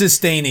 It's not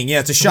sustaining.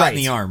 Yeah, it's a shot in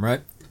the arm, right?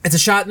 It's a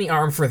shot in the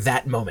arm for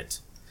that moment.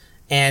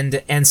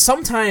 And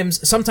sometimes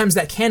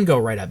that can go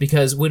right up,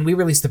 because when we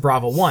released the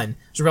Bravo 1, it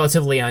was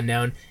relatively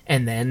unknown,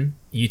 and then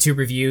YouTube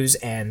reviews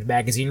and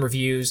magazine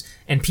reviews,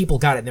 and people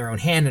got it in their own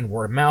hand and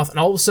word of mouth, and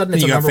all of a sudden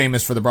you got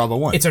famous for the Bravo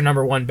 1. It's our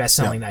number one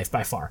best-selling knife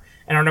by far.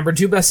 And our number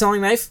two best-selling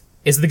knife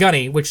is the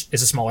Gunny, which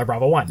is a smaller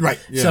Bravo 1. Right.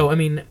 Yeah. So, I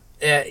mean,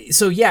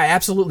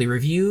 absolutely.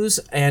 Reviews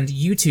and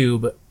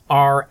YouTube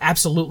are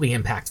absolutely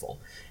impactful.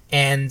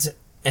 And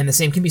the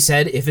same can be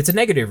said if it's a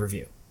negative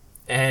review.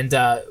 And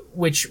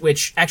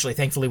which actually,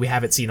 thankfully, we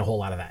haven't seen a whole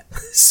lot of that.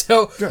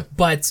 So, sure.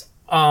 But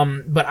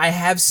I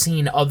have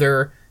seen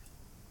other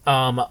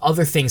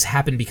things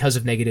happen because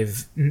of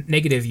negative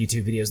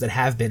YouTube videos that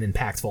have been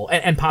impactful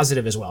and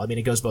positive as well. I mean,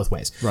 it goes both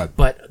ways. Right.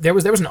 But there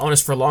was an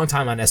onus for a long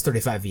time on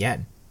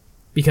S35VN,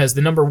 because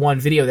the number one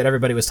video that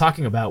everybody was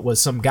talking about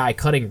was some guy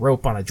cutting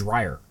rope on a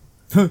dryer.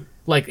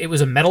 Like, it was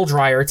a metal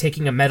dryer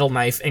taking a metal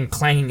knife and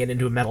clanging it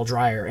into a metal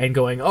dryer and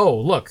going, oh,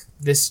 look,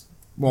 this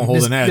won't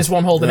hold an edge. This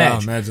won't hold an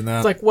edge. Imagine that.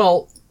 It's like,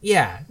 well,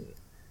 yeah.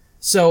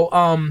 So,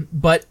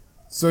 but...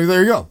 So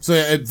there you go.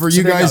 So for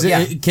you guys,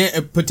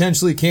 it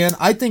potentially can.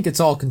 I think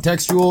it's all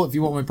contextual, if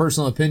you want my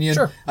personal opinion.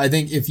 Sure. I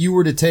think if you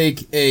were to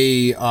take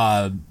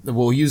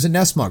we'll use a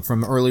Nessmuk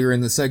from earlier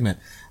in the segment.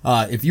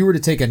 If you were to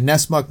take a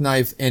Nessmuk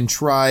knife and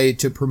try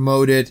to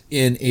promote it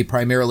in a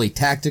primarily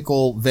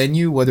tactical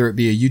venue, whether it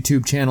be a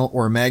YouTube channel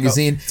or a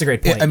magazine, it's a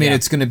great point.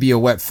 It's going to be a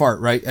wet fart,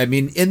 right? I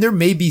mean, and there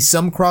may be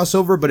some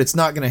crossover, but it's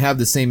not going to have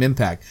the same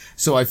impact.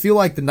 So I feel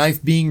like the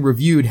knife being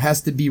reviewed has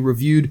to be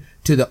reviewed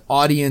to the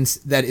audience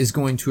that is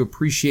going to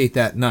appreciate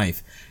that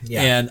knife.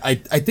 Yeah. And I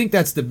think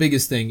that's the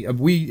biggest thing.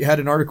 We had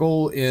an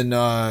article in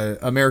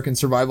American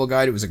Survival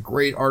Guide. It was a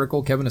great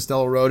article. Kevin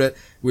Estella wrote it.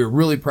 We were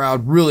really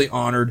proud, really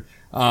honored.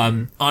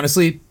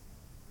 Honestly,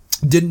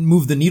 didn't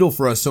move the needle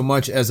for us so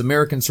much as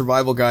American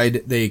Survival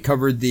Guide. They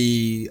covered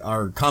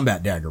our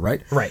combat dagger,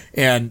 right? Right.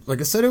 And like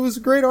I said, it was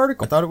a great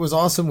article. I thought it was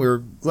awesome. We were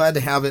glad to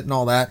have it and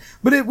all that,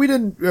 but we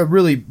didn't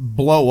really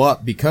blow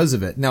up because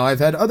of it. Now, I've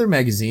had other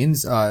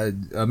magazines,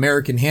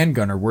 American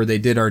Handgunner, where they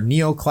did our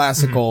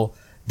neoclassical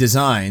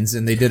designs,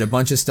 and they did a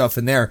bunch of stuff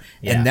in there,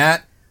 and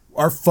that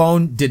our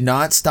phone did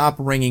not stop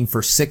ringing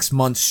for 6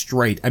 months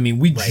straight. I mean,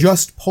 we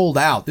just pulled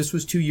out. This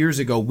was 2 years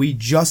ago. We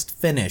just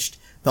finished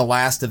the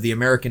last of the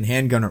American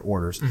Handgunner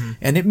orders. Mm-hmm.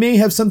 And it may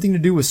have something to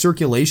do with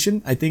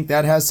circulation. I think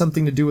that has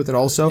something to do with it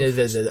also.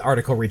 The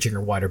article reaching a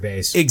wider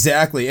base.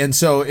 Exactly. And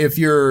so if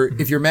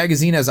your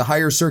magazine has a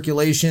higher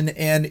circulation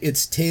and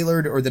it's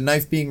tailored, or the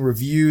knife being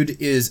reviewed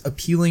is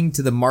appealing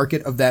to the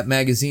market of that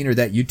magazine or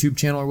that YouTube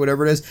channel or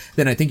whatever it is,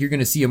 then I think you're going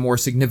to see a more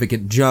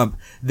significant jump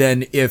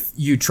than if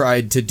you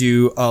tried to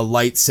do a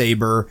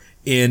lightsaber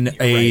in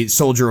a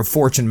Soldier of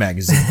Fortune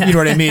magazine. You know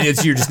what I mean?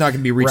 You're just not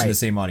going to be reaching the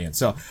same audience.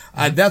 So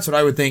that's what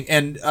I would think.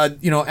 And,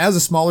 as a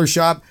smaller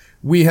shop,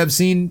 we have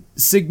seen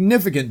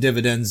significant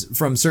dividends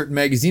from certain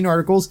magazine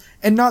articles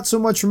and not so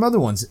much from other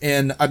ones.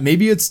 And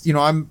maybe it's,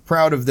 I'm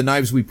proud of the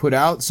knives we put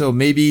out. So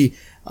maybe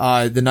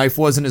the knife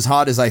wasn't as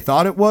hot as I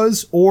thought it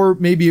was, or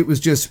maybe it was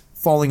just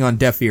falling on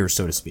deaf ears,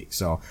 so to speak.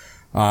 So,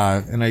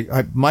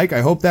 Mike, I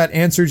hope that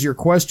answers your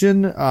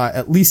question,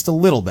 at least a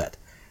little bit.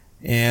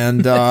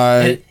 And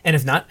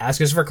if not,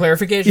 ask us for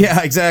clarification.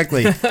 Yeah,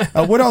 exactly.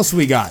 What else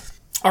we got?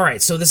 All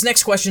right, so this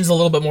next question is a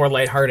little bit more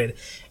lighthearted.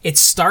 It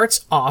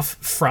starts off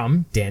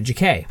from Dan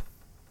Jacquet.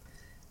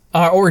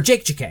 Or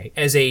Jake Jacquet,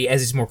 as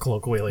he's more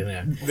colloquially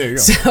known. There you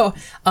go. So,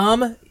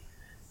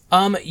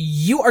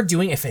 you are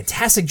doing a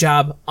fantastic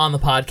job on the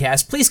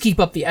podcast. Please keep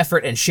up the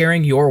effort and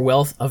sharing your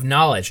wealth of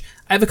knowledge.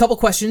 I have a couple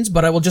questions,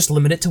 but I will just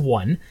limit it to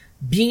one.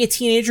 Being a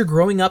teenager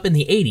growing up in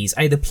the 80s,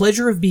 I had the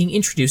pleasure of being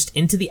introduced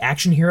into the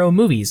action hero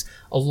movies,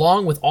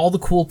 along with all the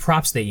cool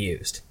props they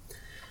used.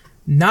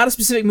 Not a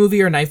specific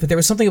movie or knife, but there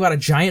was something about a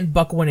giant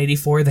Buck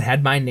 184 that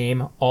had my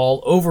name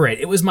all over it.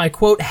 It was my,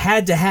 quote,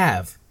 had to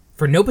have,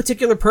 for no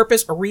particular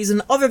purpose or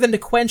reason other than to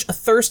quench a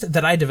thirst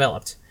that I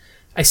developed.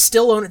 I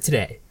still own it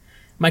today.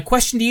 My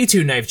question to you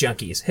two knife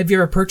junkies, have you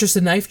ever purchased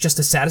a knife just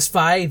to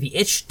satisfy the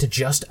itch to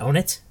just own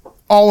it?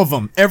 All of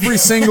them. Every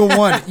single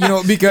one.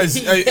 Because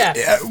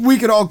we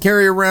could all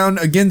carry around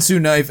a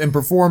Ginsu knife and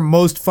perform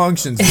most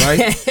functions,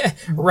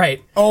 right?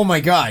 Right. Oh my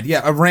God.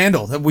 Yeah, a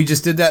Randall. We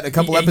just did that a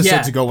couple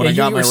episodes ago when I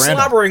got my Randall. You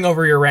were slobbering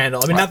over your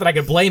Randall. I mean, not that I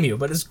could blame you,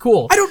 but it's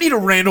cool. I don't need a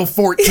Randall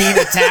 14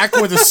 attack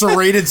with a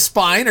serrated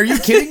spine. Are you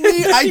kidding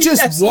me? I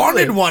just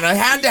wanted one. I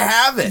had to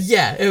have it.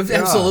 Yeah,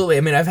 absolutely.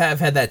 I mean, I've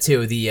had that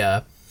too.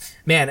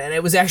 Man, and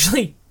it's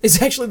actually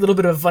a little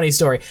bit of a funny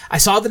story. I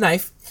saw the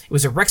knife. It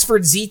was a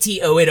Rexford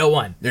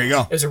ZT-0801. There you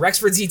go. It was a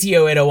Rexford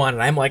ZT-0801,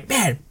 and I'm like,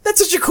 man, that's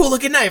such a cool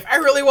looking knife. I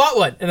really want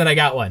one. And then I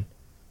got one.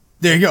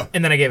 There you go.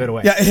 And then I gave it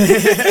away. Yeah.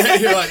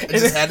 You're like, I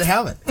just had to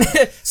have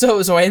it.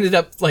 So I ended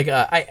up like,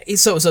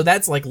 so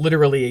that's like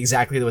literally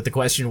exactly what the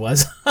question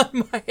was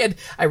on my head.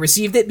 I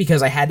received it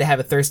because I had to have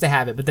a thirst to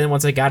have it, but then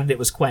once I got it, it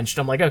was quenched.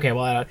 I'm like, okay,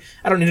 well,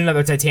 I don't need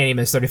another titanium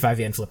S35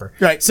 yen flipper.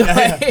 Right. So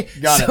Got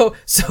it.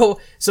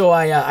 So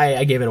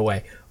I gave it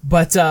away.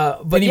 But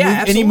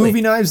any movie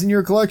knives in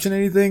your collection?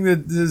 Anything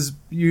that is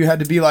you had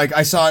to be like,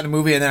 I saw it in a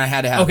movie and then I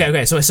had to have it.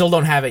 Okay. So I still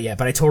don't have it yet,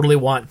 but I totally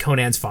want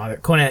Conan's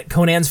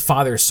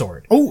father's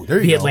sword. Oh, there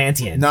you go. The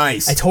Atlantean.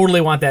 Nice. I totally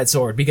want that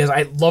sword because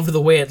I loved the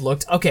way it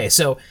looked. Okay,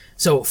 so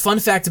fun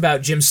fact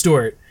about Jim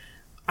Stewart.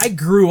 I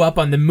grew up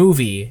on the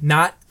movie,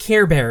 not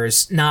Care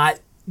Bears,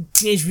 not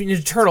Teenage Mutant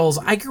Ninja Turtles.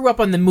 I grew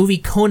up on the movie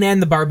Conan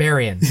the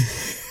Barbarian.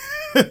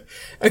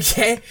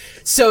 Okay,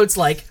 so it's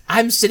like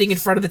I'm sitting in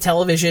front of the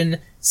television,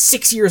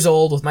 6 years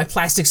old, with my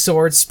plastic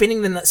sword,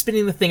 spinning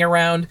the thing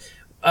around,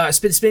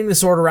 spinning the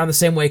sword around the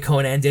same way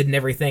Conan did and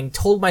everything.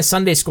 Told my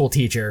Sunday school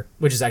teacher,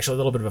 which is actually a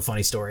little bit of a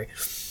funny story.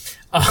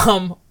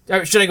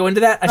 Should I go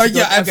into that?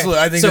 Yeah, absolutely.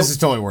 I think this is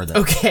totally worth it.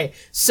 Okay,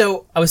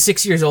 so I was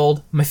 6 years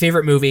old. My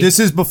favorite movie. This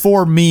is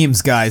before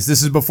memes, guys.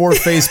 This is before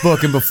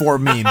Facebook and before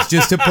memes.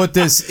 Just to put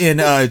this in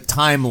a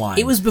timeline.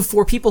 It was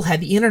before people had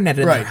the internet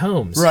in their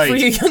homes. Right. For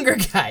you younger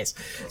guys.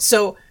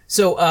 So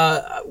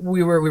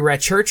we were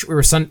at church. It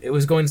was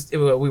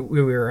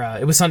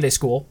Sunday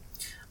school.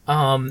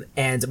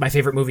 And my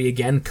favorite movie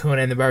again,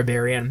 Conan the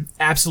Barbarian,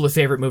 absolute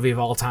favorite movie of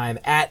all time.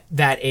 At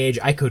that age,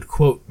 I could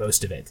quote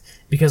most of it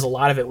because a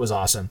lot of it was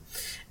awesome.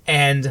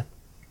 And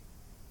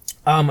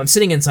I'm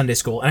sitting in Sunday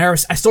school, and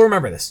I still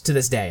remember this to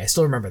this day. I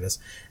still remember this.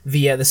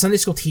 The Sunday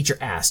school teacher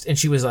asked, and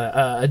she was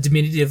a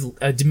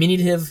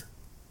diminutive.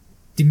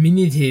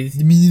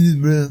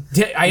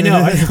 I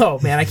know,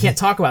 man. I can't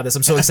talk about this.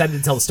 I'm so excited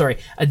to tell the story.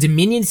 A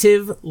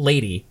diminutive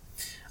lady.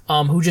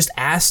 Who just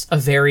asked a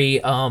very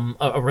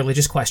a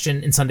religious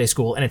question in Sunday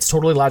school, and it's a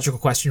totally logical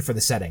question for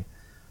the setting.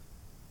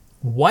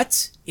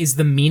 What is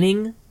the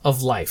meaning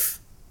of life?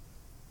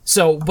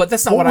 So, but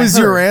that's not what I heard. What was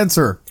your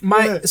answer?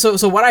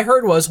 So what I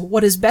heard was,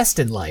 what is best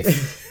in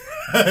life?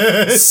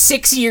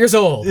 6 years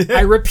old.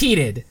 I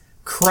repeated,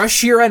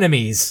 crush your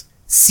enemies,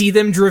 see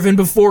them driven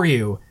before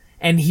you,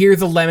 and hear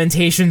the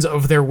lamentations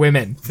of their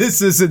women.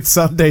 This isn't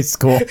Sunday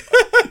school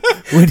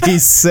when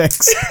he's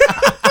 6.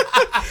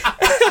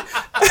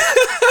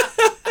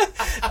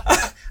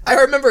 I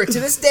remember it to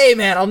this day,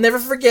 man. I'll never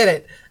forget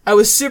it. I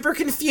was super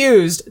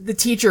confused. The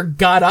teacher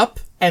got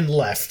up and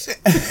left.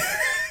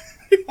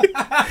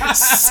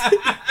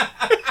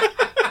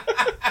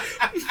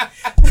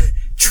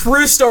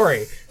 True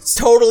story. It's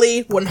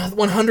totally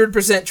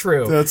 100%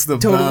 true. That's the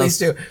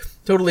best.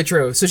 Totally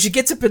true. So she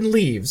gets up and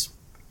leaves.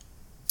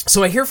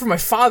 So I hear from my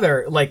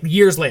father, like,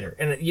 years later,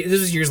 and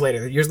this was years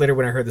later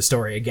when I heard the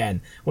story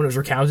again, when it was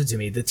recounted to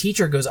me. The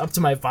teacher goes up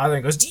to my father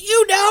and goes, "Do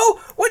you know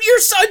what your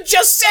son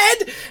just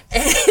said?"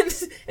 And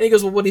he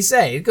goes, "Well, what'd he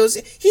say?" He goes,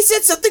 "He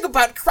said something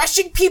about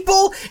crushing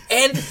people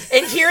and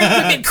hearing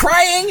women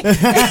crying."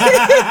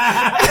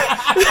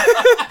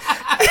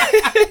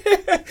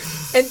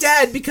 And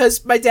Dad,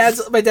 because my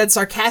dad's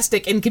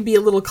sarcastic and can be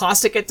a little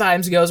caustic at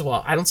times, he goes,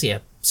 "Well, I don't see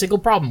a single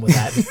problem with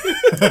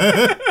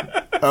that."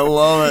 I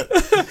love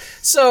it.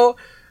 So,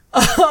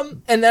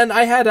 and then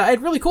I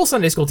had really cool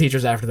Sunday school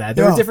teachers after that.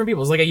 There were different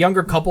people. It was like a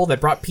younger couple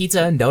that brought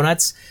pizza and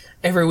donuts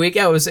every week.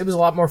 Yeah, it was a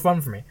lot more fun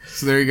for me.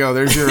 So there you go.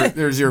 There's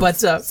your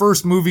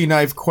first movie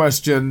knife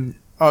question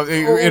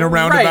in a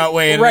roundabout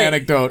way, an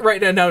anecdote.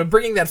 Right. Now,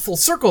 bringing that full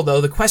circle,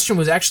 though, the question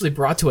was actually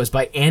brought to us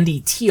by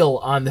Andy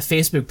Teal on the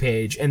Facebook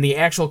page, and the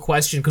actual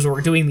question, because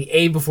we're doing the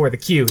A before the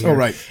Q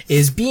here,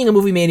 is, being a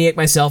movie maniac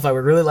myself, I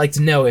would really like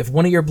to know, if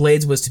one of your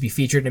blades was to be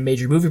featured in a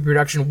major movie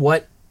production,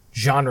 what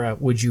genre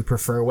would you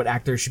prefer? What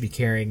actors should be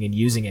carrying and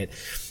using it?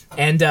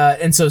 And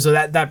so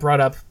that brought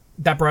up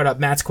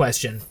Matt's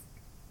question,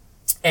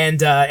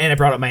 and it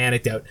brought up my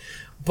anecdote.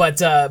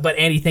 But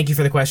Andy, thank you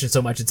for the question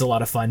so much. It's a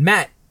lot of fun.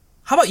 Matt,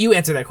 how about you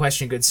answer that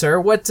question, good sir?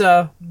 What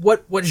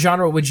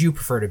genre would you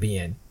prefer to be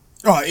in?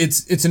 Oh,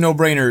 it's a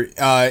no-brainer.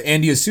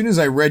 Andy, as soon as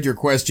I read your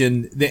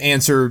question, the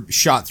answer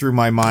shot through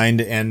my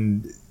mind,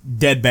 and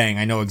dead bang,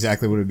 I know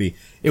exactly what it would be.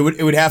 It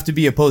would have to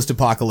be a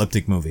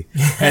post-apocalyptic movie.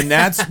 And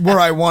that's where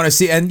I want to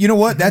see. And you know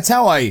what? That's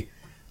how I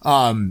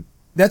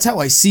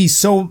see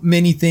so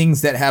many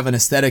things that have an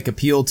aesthetic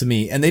appeal to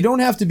me. And they don't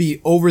have to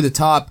be over the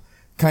top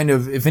kind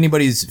of, if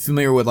anybody's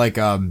familiar with like,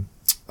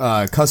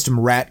 custom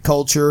rat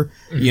culture,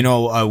 you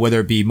know, whether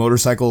it be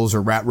motorcycles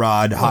or rat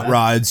rod, hot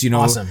rods, you know,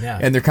 awesome, yeah.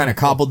 And they're kind of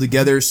cobbled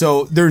together.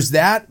 So there's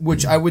that,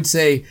 which I would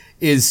say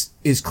is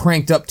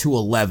cranked up to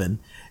 11.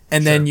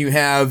 And then you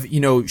have,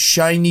 you know,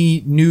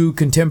 shiny, new,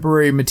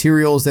 contemporary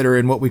materials that are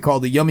in what we call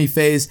the yummy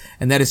phase,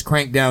 and that is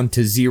cranked down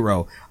to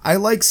 0. I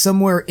like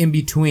somewhere in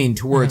between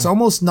to where it's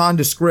almost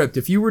nondescript.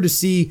 If you were to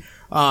see,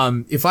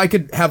 if I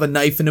could have a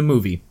knife in a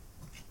movie,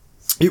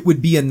 it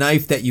would be a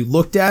knife that you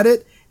looked at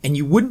it, and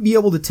you wouldn't be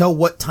able to tell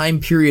what time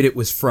period it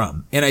was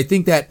from. And I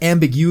think that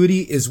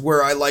ambiguity is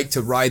where I like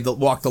to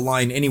walk the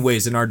line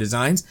anyways in our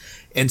designs.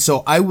 And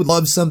so I would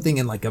love something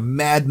in like a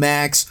Mad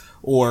Max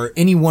or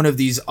any one of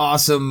these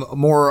awesome,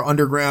 more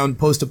underground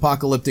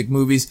post-apocalyptic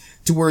movies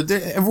to where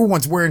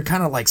everyone's wearing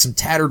kind of like some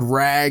tattered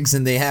rags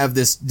and they have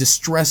this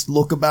distressed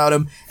look about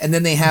them. And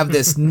then they have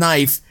this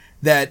knife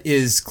that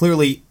is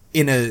clearly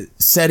in a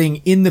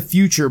setting in the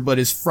future, but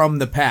is from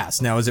the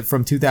past. Now, is it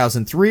from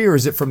 2003 or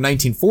is it from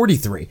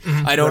 1943?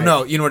 I don't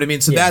know. You know what I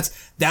mean? So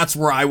that's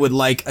where I would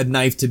like a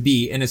knife to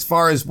be. And as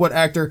far as what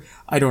actor,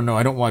 I don't know.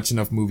 I don't watch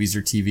enough movies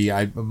or TV.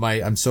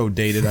 I'm so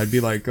dated. I'd be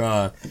like,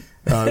 you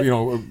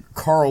know,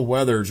 Carl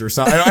Weathers or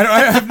something.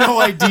 I have no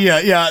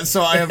idea. Yeah.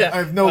 So I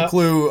have no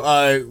clue,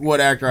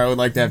 what actor I would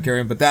like to have carry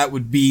him, but that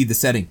would be the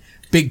setting.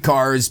 Big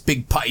cars,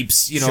 big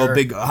pipes, you know,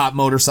 big hot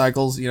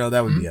motorcycles, you know,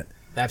 that would be it.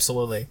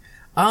 Absolutely.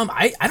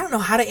 I don't know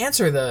how to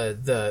answer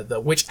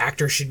the which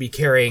actor should be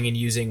carrying and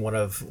using one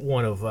of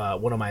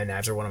my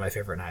knives or one of my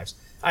favorite knives.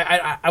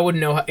 I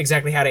wouldn't know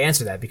exactly how to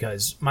answer that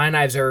because my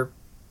knives are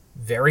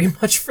very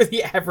much for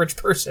the average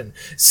person.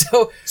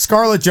 So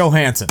Scarlett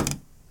Johansson.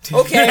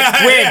 Okay,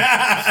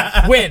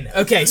 win.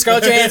 Okay,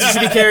 Scarlett Johansson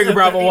should be carrying a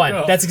Bravo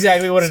 1. That's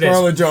exactly what it is.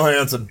 Scarlett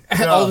Johansson.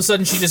 All of a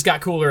sudden, she just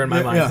got cooler in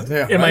my mind.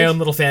 In my own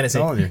little fantasy.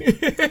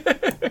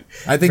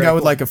 I think I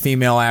would like a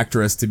female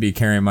actress to be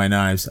carrying my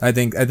knives. I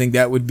think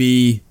that would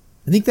be.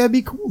 I think that'd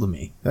be cool to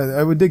me.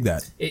 I would dig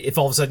that. If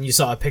all of a sudden you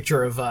saw a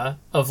picture of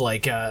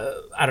like I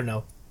don't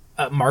know,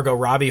 Margot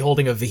Robbie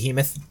holding a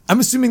behemoth. I'm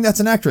assuming that's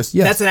an actress.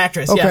 Yes. That's an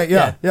actress. Okay.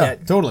 Yeah.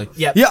 Totally.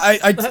 Yeah. Yeah.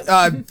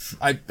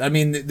 I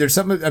mean, there's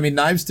something. I mean,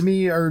 knives to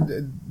me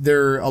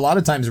they're a lot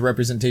of times a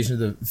representation of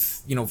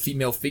the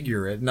female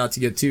figure. Not to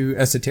get too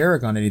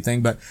esoteric on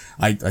anything, but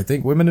I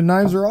think women in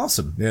knives are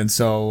awesome. And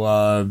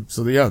so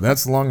yeah,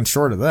 that's the long and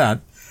short of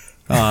that.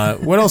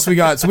 What else we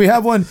got? So we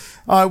have one.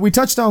 We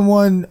touched on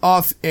one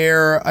off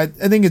air. I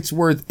think it's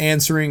worth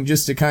answering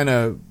just to kind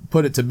of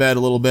put it to bed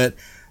a little bit.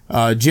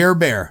 Jer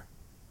Bear.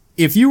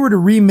 If you were to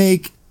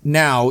remake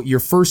now your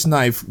first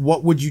knife,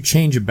 what would you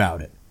change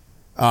about it?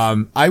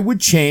 I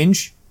would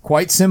change,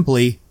 quite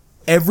simply,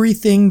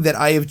 everything that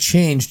I have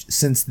changed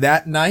since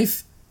that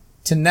knife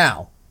to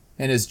now.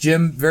 And as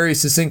Jim very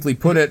succinctly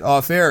put it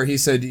off air, he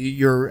said,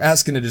 you're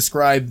asking to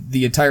describe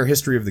the entire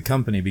history of the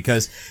company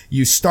because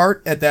you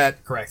start at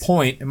that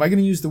point. Am I going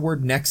to use the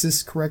word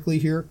nexus correctly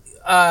here?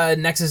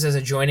 Nexus as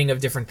a joining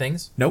of different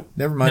things? Nope,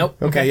 never mind. Nope.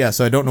 Okay, yeah,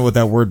 so I don't know what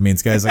that word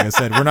means, guys. Like I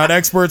said, we're not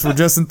experts, we're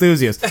just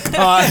enthusiasts.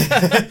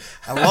 I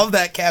love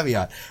that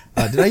caveat.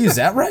 Did I use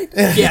that right?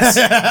 Yes.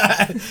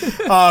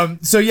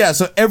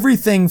 So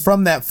everything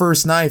from that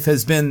first knife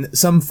has been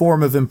some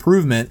form of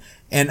improvement,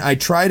 and I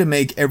try to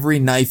make every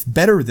knife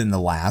better than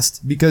the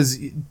last because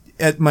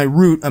at my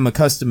root, I'm a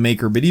custom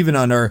maker, but even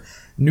on our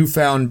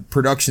newfound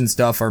production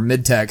stuff, our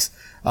mid-techs,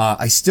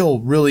 I still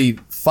really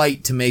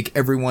fight to make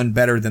everyone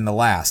better than the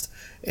last.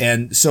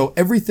 And so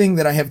everything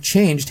that I have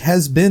changed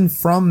has been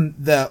from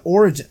the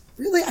origin.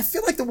 Really, I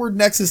feel like the word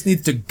nexus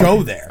needs to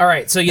go there. All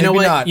right, so you know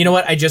what? Not. You know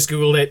what? I just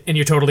Googled it, and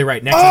you're totally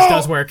right. Nexus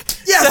does work.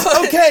 Yes,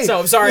 okay. So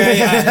I'm sorry.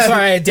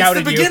 I doubted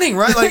you. It's the beginning,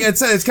 right? Like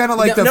it's kind of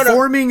like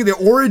forming, the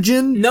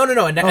origin. No.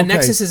 A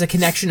nexus is a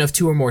connection of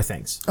two or more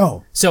things.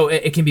 Oh. So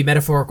it can be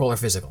metaphorical or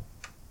physical.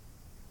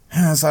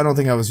 So I don't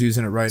think I was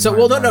using it right. So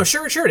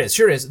sure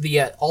it is.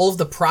 The all of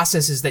the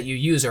processes that you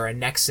use are a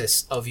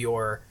nexus of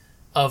your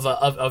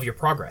of your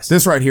progress.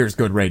 This right here is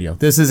good radio.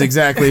 This is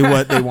exactly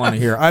what they want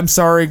to hear. I'm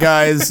sorry,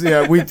 guys.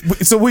 Yeah,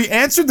 we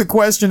answered the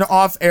question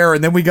off air,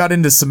 and then we got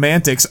into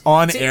semantics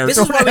on air. This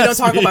is why we don't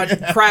talk about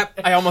crap.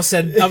 I almost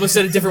said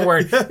a different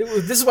word.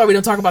 This is why we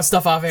don't talk about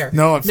stuff off air.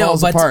 No, it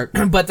falls apart.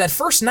 But that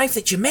first knife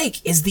that you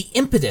make is the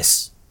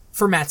impetus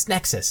for Matt's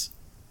Nexus.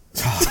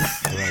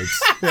 Right.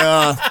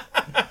 Yeah.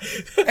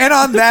 And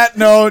on that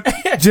note,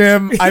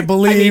 Jim, I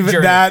believe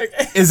that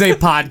is a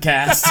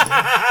podcast.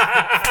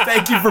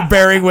 Thank you for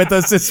bearing with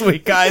us this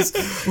week,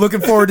 guys.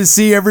 Looking forward to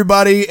see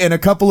everybody in a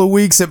couple of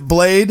weeks at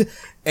Blade.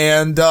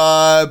 And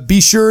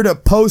be sure to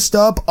post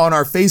up on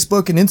our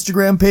Facebook and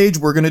Instagram page.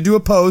 We're going to do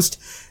a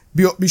post.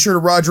 Be sure to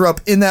roger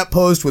up in that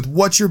post with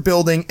what you're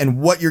building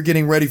and what you're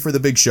getting ready for the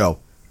big show.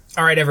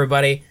 All right,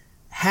 everybody.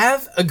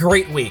 Have a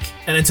great week.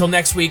 And until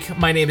next week,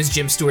 my name is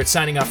Jim Stewart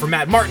signing off for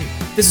Matt Martin.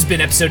 This has been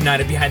episode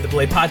 9 of Behind the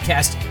Blade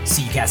podcast.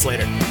 See you cats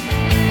later.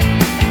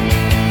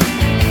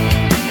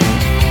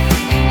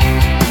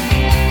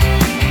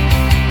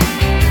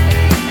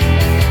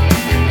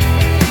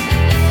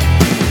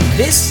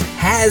 This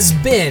has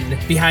been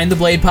Behind the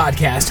Blade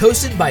Podcast,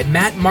 hosted by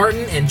Matt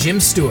Martin and Jim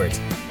Stewart.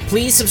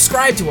 Please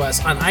subscribe to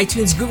us on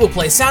iTunes, Google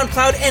Play,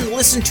 SoundCloud, and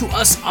listen to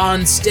us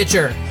on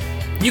Stitcher.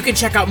 You can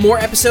check out more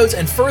episodes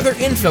and further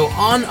info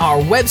on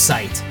our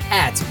website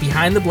at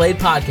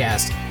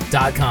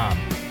BehindTheBladePodcast.com.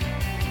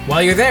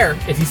 While you're there,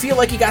 if you feel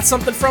like you got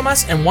something from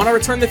us and want to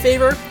return the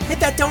favor,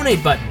 hit that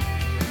donate button.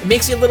 It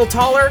makes you a little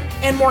taller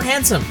and more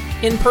handsome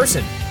in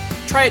person.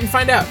 Try it and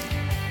find out.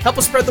 Help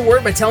us spread the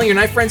word by telling your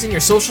knife friends in your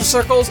social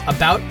circles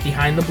about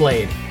Behind the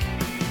Blade.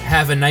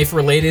 Have a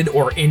knife-related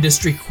or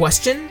industry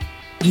question?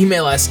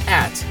 Email us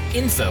at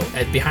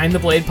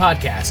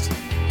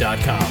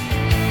info@BehindTheBladePodcast.com.